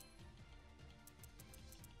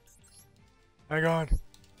 Hang on.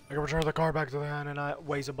 I can return the card back to the hand and it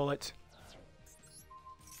weighs a bullet.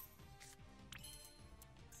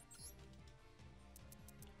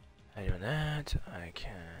 I doing that. I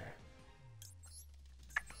can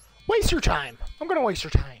waste your time. I'm gonna waste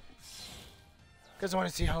your time. Because I want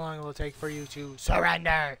to see how long it will take for you to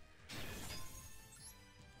surrender.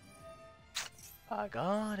 I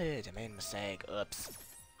got it. I made a mistake. Oops.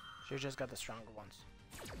 Should've just got the stronger ones.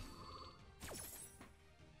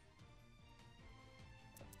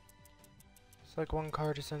 Select one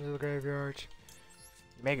card to send to the graveyard.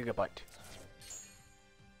 Make a good point.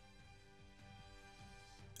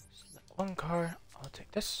 Select one card. I'll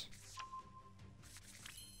take this.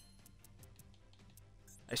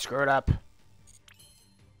 I screwed up.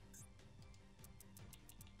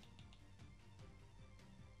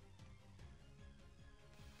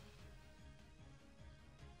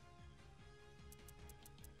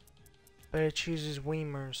 But it chooses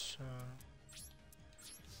Weimer's, so...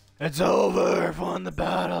 It's over! I've won the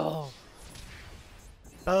battle!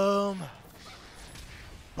 Boom!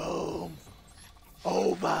 Boom!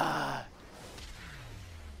 Over!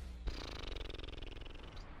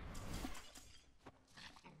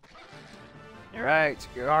 You're right,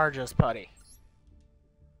 you are just putty.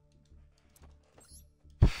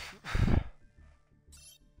 I'm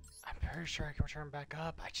pretty sure I can return back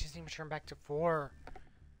up. I just need to return back to 4.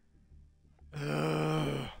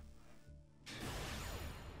 Ugh.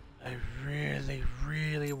 I really,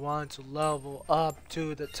 really want to level up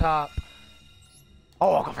to the top.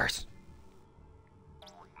 Oh, I'll go first.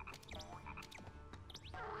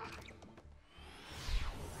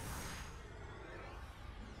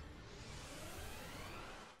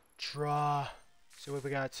 Draw. See what we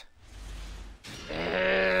got.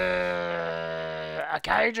 A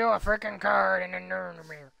kaiju, a freaking card, and a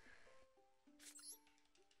Nuremir.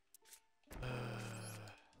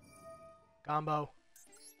 Combo.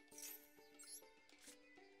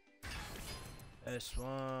 This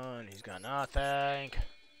one, he's got nothing. I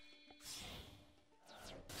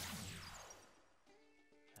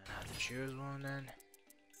have to choose one then.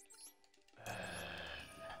 Can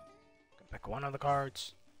pick one of the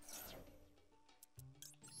cards.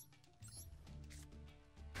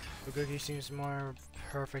 The cookie seems more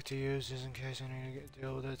perfect to use just in case I need to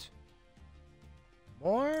deal with it.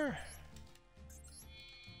 More?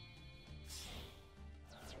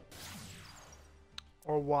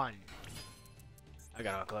 Or one? I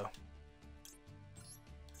got no clue.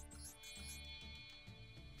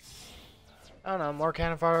 I don't know, more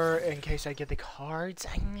cannon fire in case I get the cards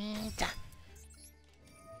I need. And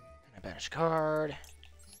I banish card.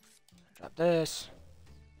 Drop this.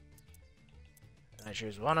 And I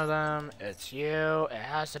choose one of them. It's you. It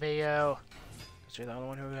has to be you. Because you're the only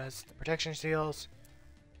one who has the protection seals.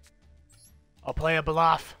 I'll play a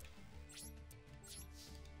bluff.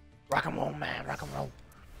 Rock and roll, man. Rock and roll.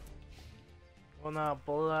 Well, not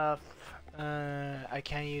bluff. I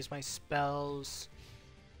can't use my spells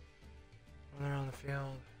when they're on the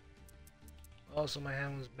field. Also, my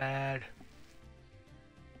hand was bad.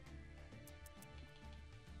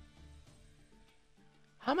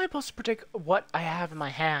 How am I supposed to predict what I have in my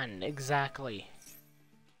hand exactly?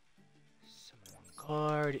 Summon one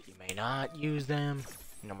card. You may not use them.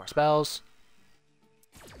 No more spells.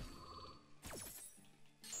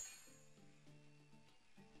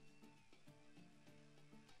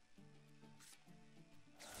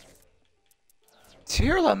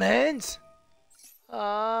 tear laments?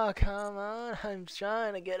 Oh, come on. I'm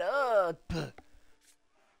trying to get up.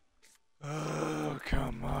 Oh,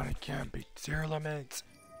 come on. It can't be tear laments.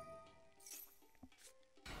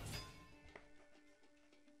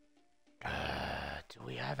 Do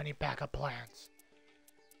we have any backup plans?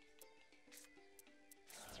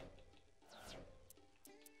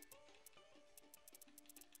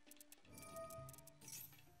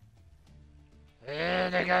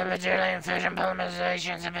 The Gabagillion fission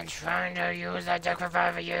polymerizations have been trying to use that deck for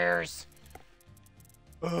 5 years.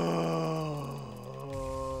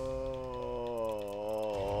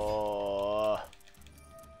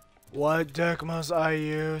 What deck must I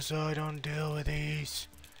use so I don't deal with these?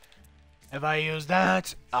 If I use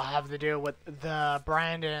that, I'll have to deal with the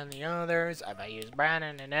Brandon and the others. If I use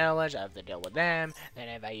Brandon and Elish, I have to deal with them. Then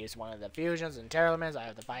if I use one of the fusions and Terramins, I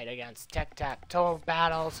have to fight against tic-tac-toe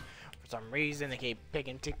battles. For some reason, they keep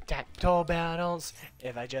picking tic-tac-toe battles.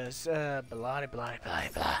 If I just, blah, blah, blah, blah,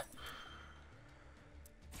 blah.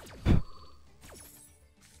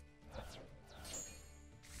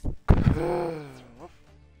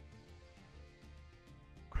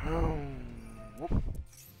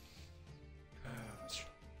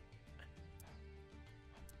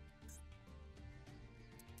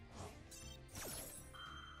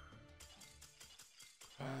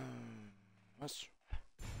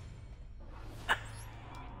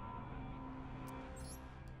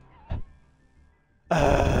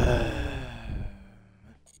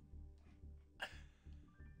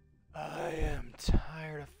 I am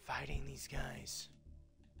tired of fighting these guys.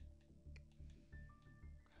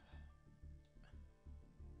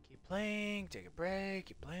 Keep playing, take a break,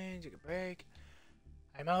 keep playing, take a break.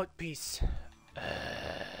 I'm out, peace.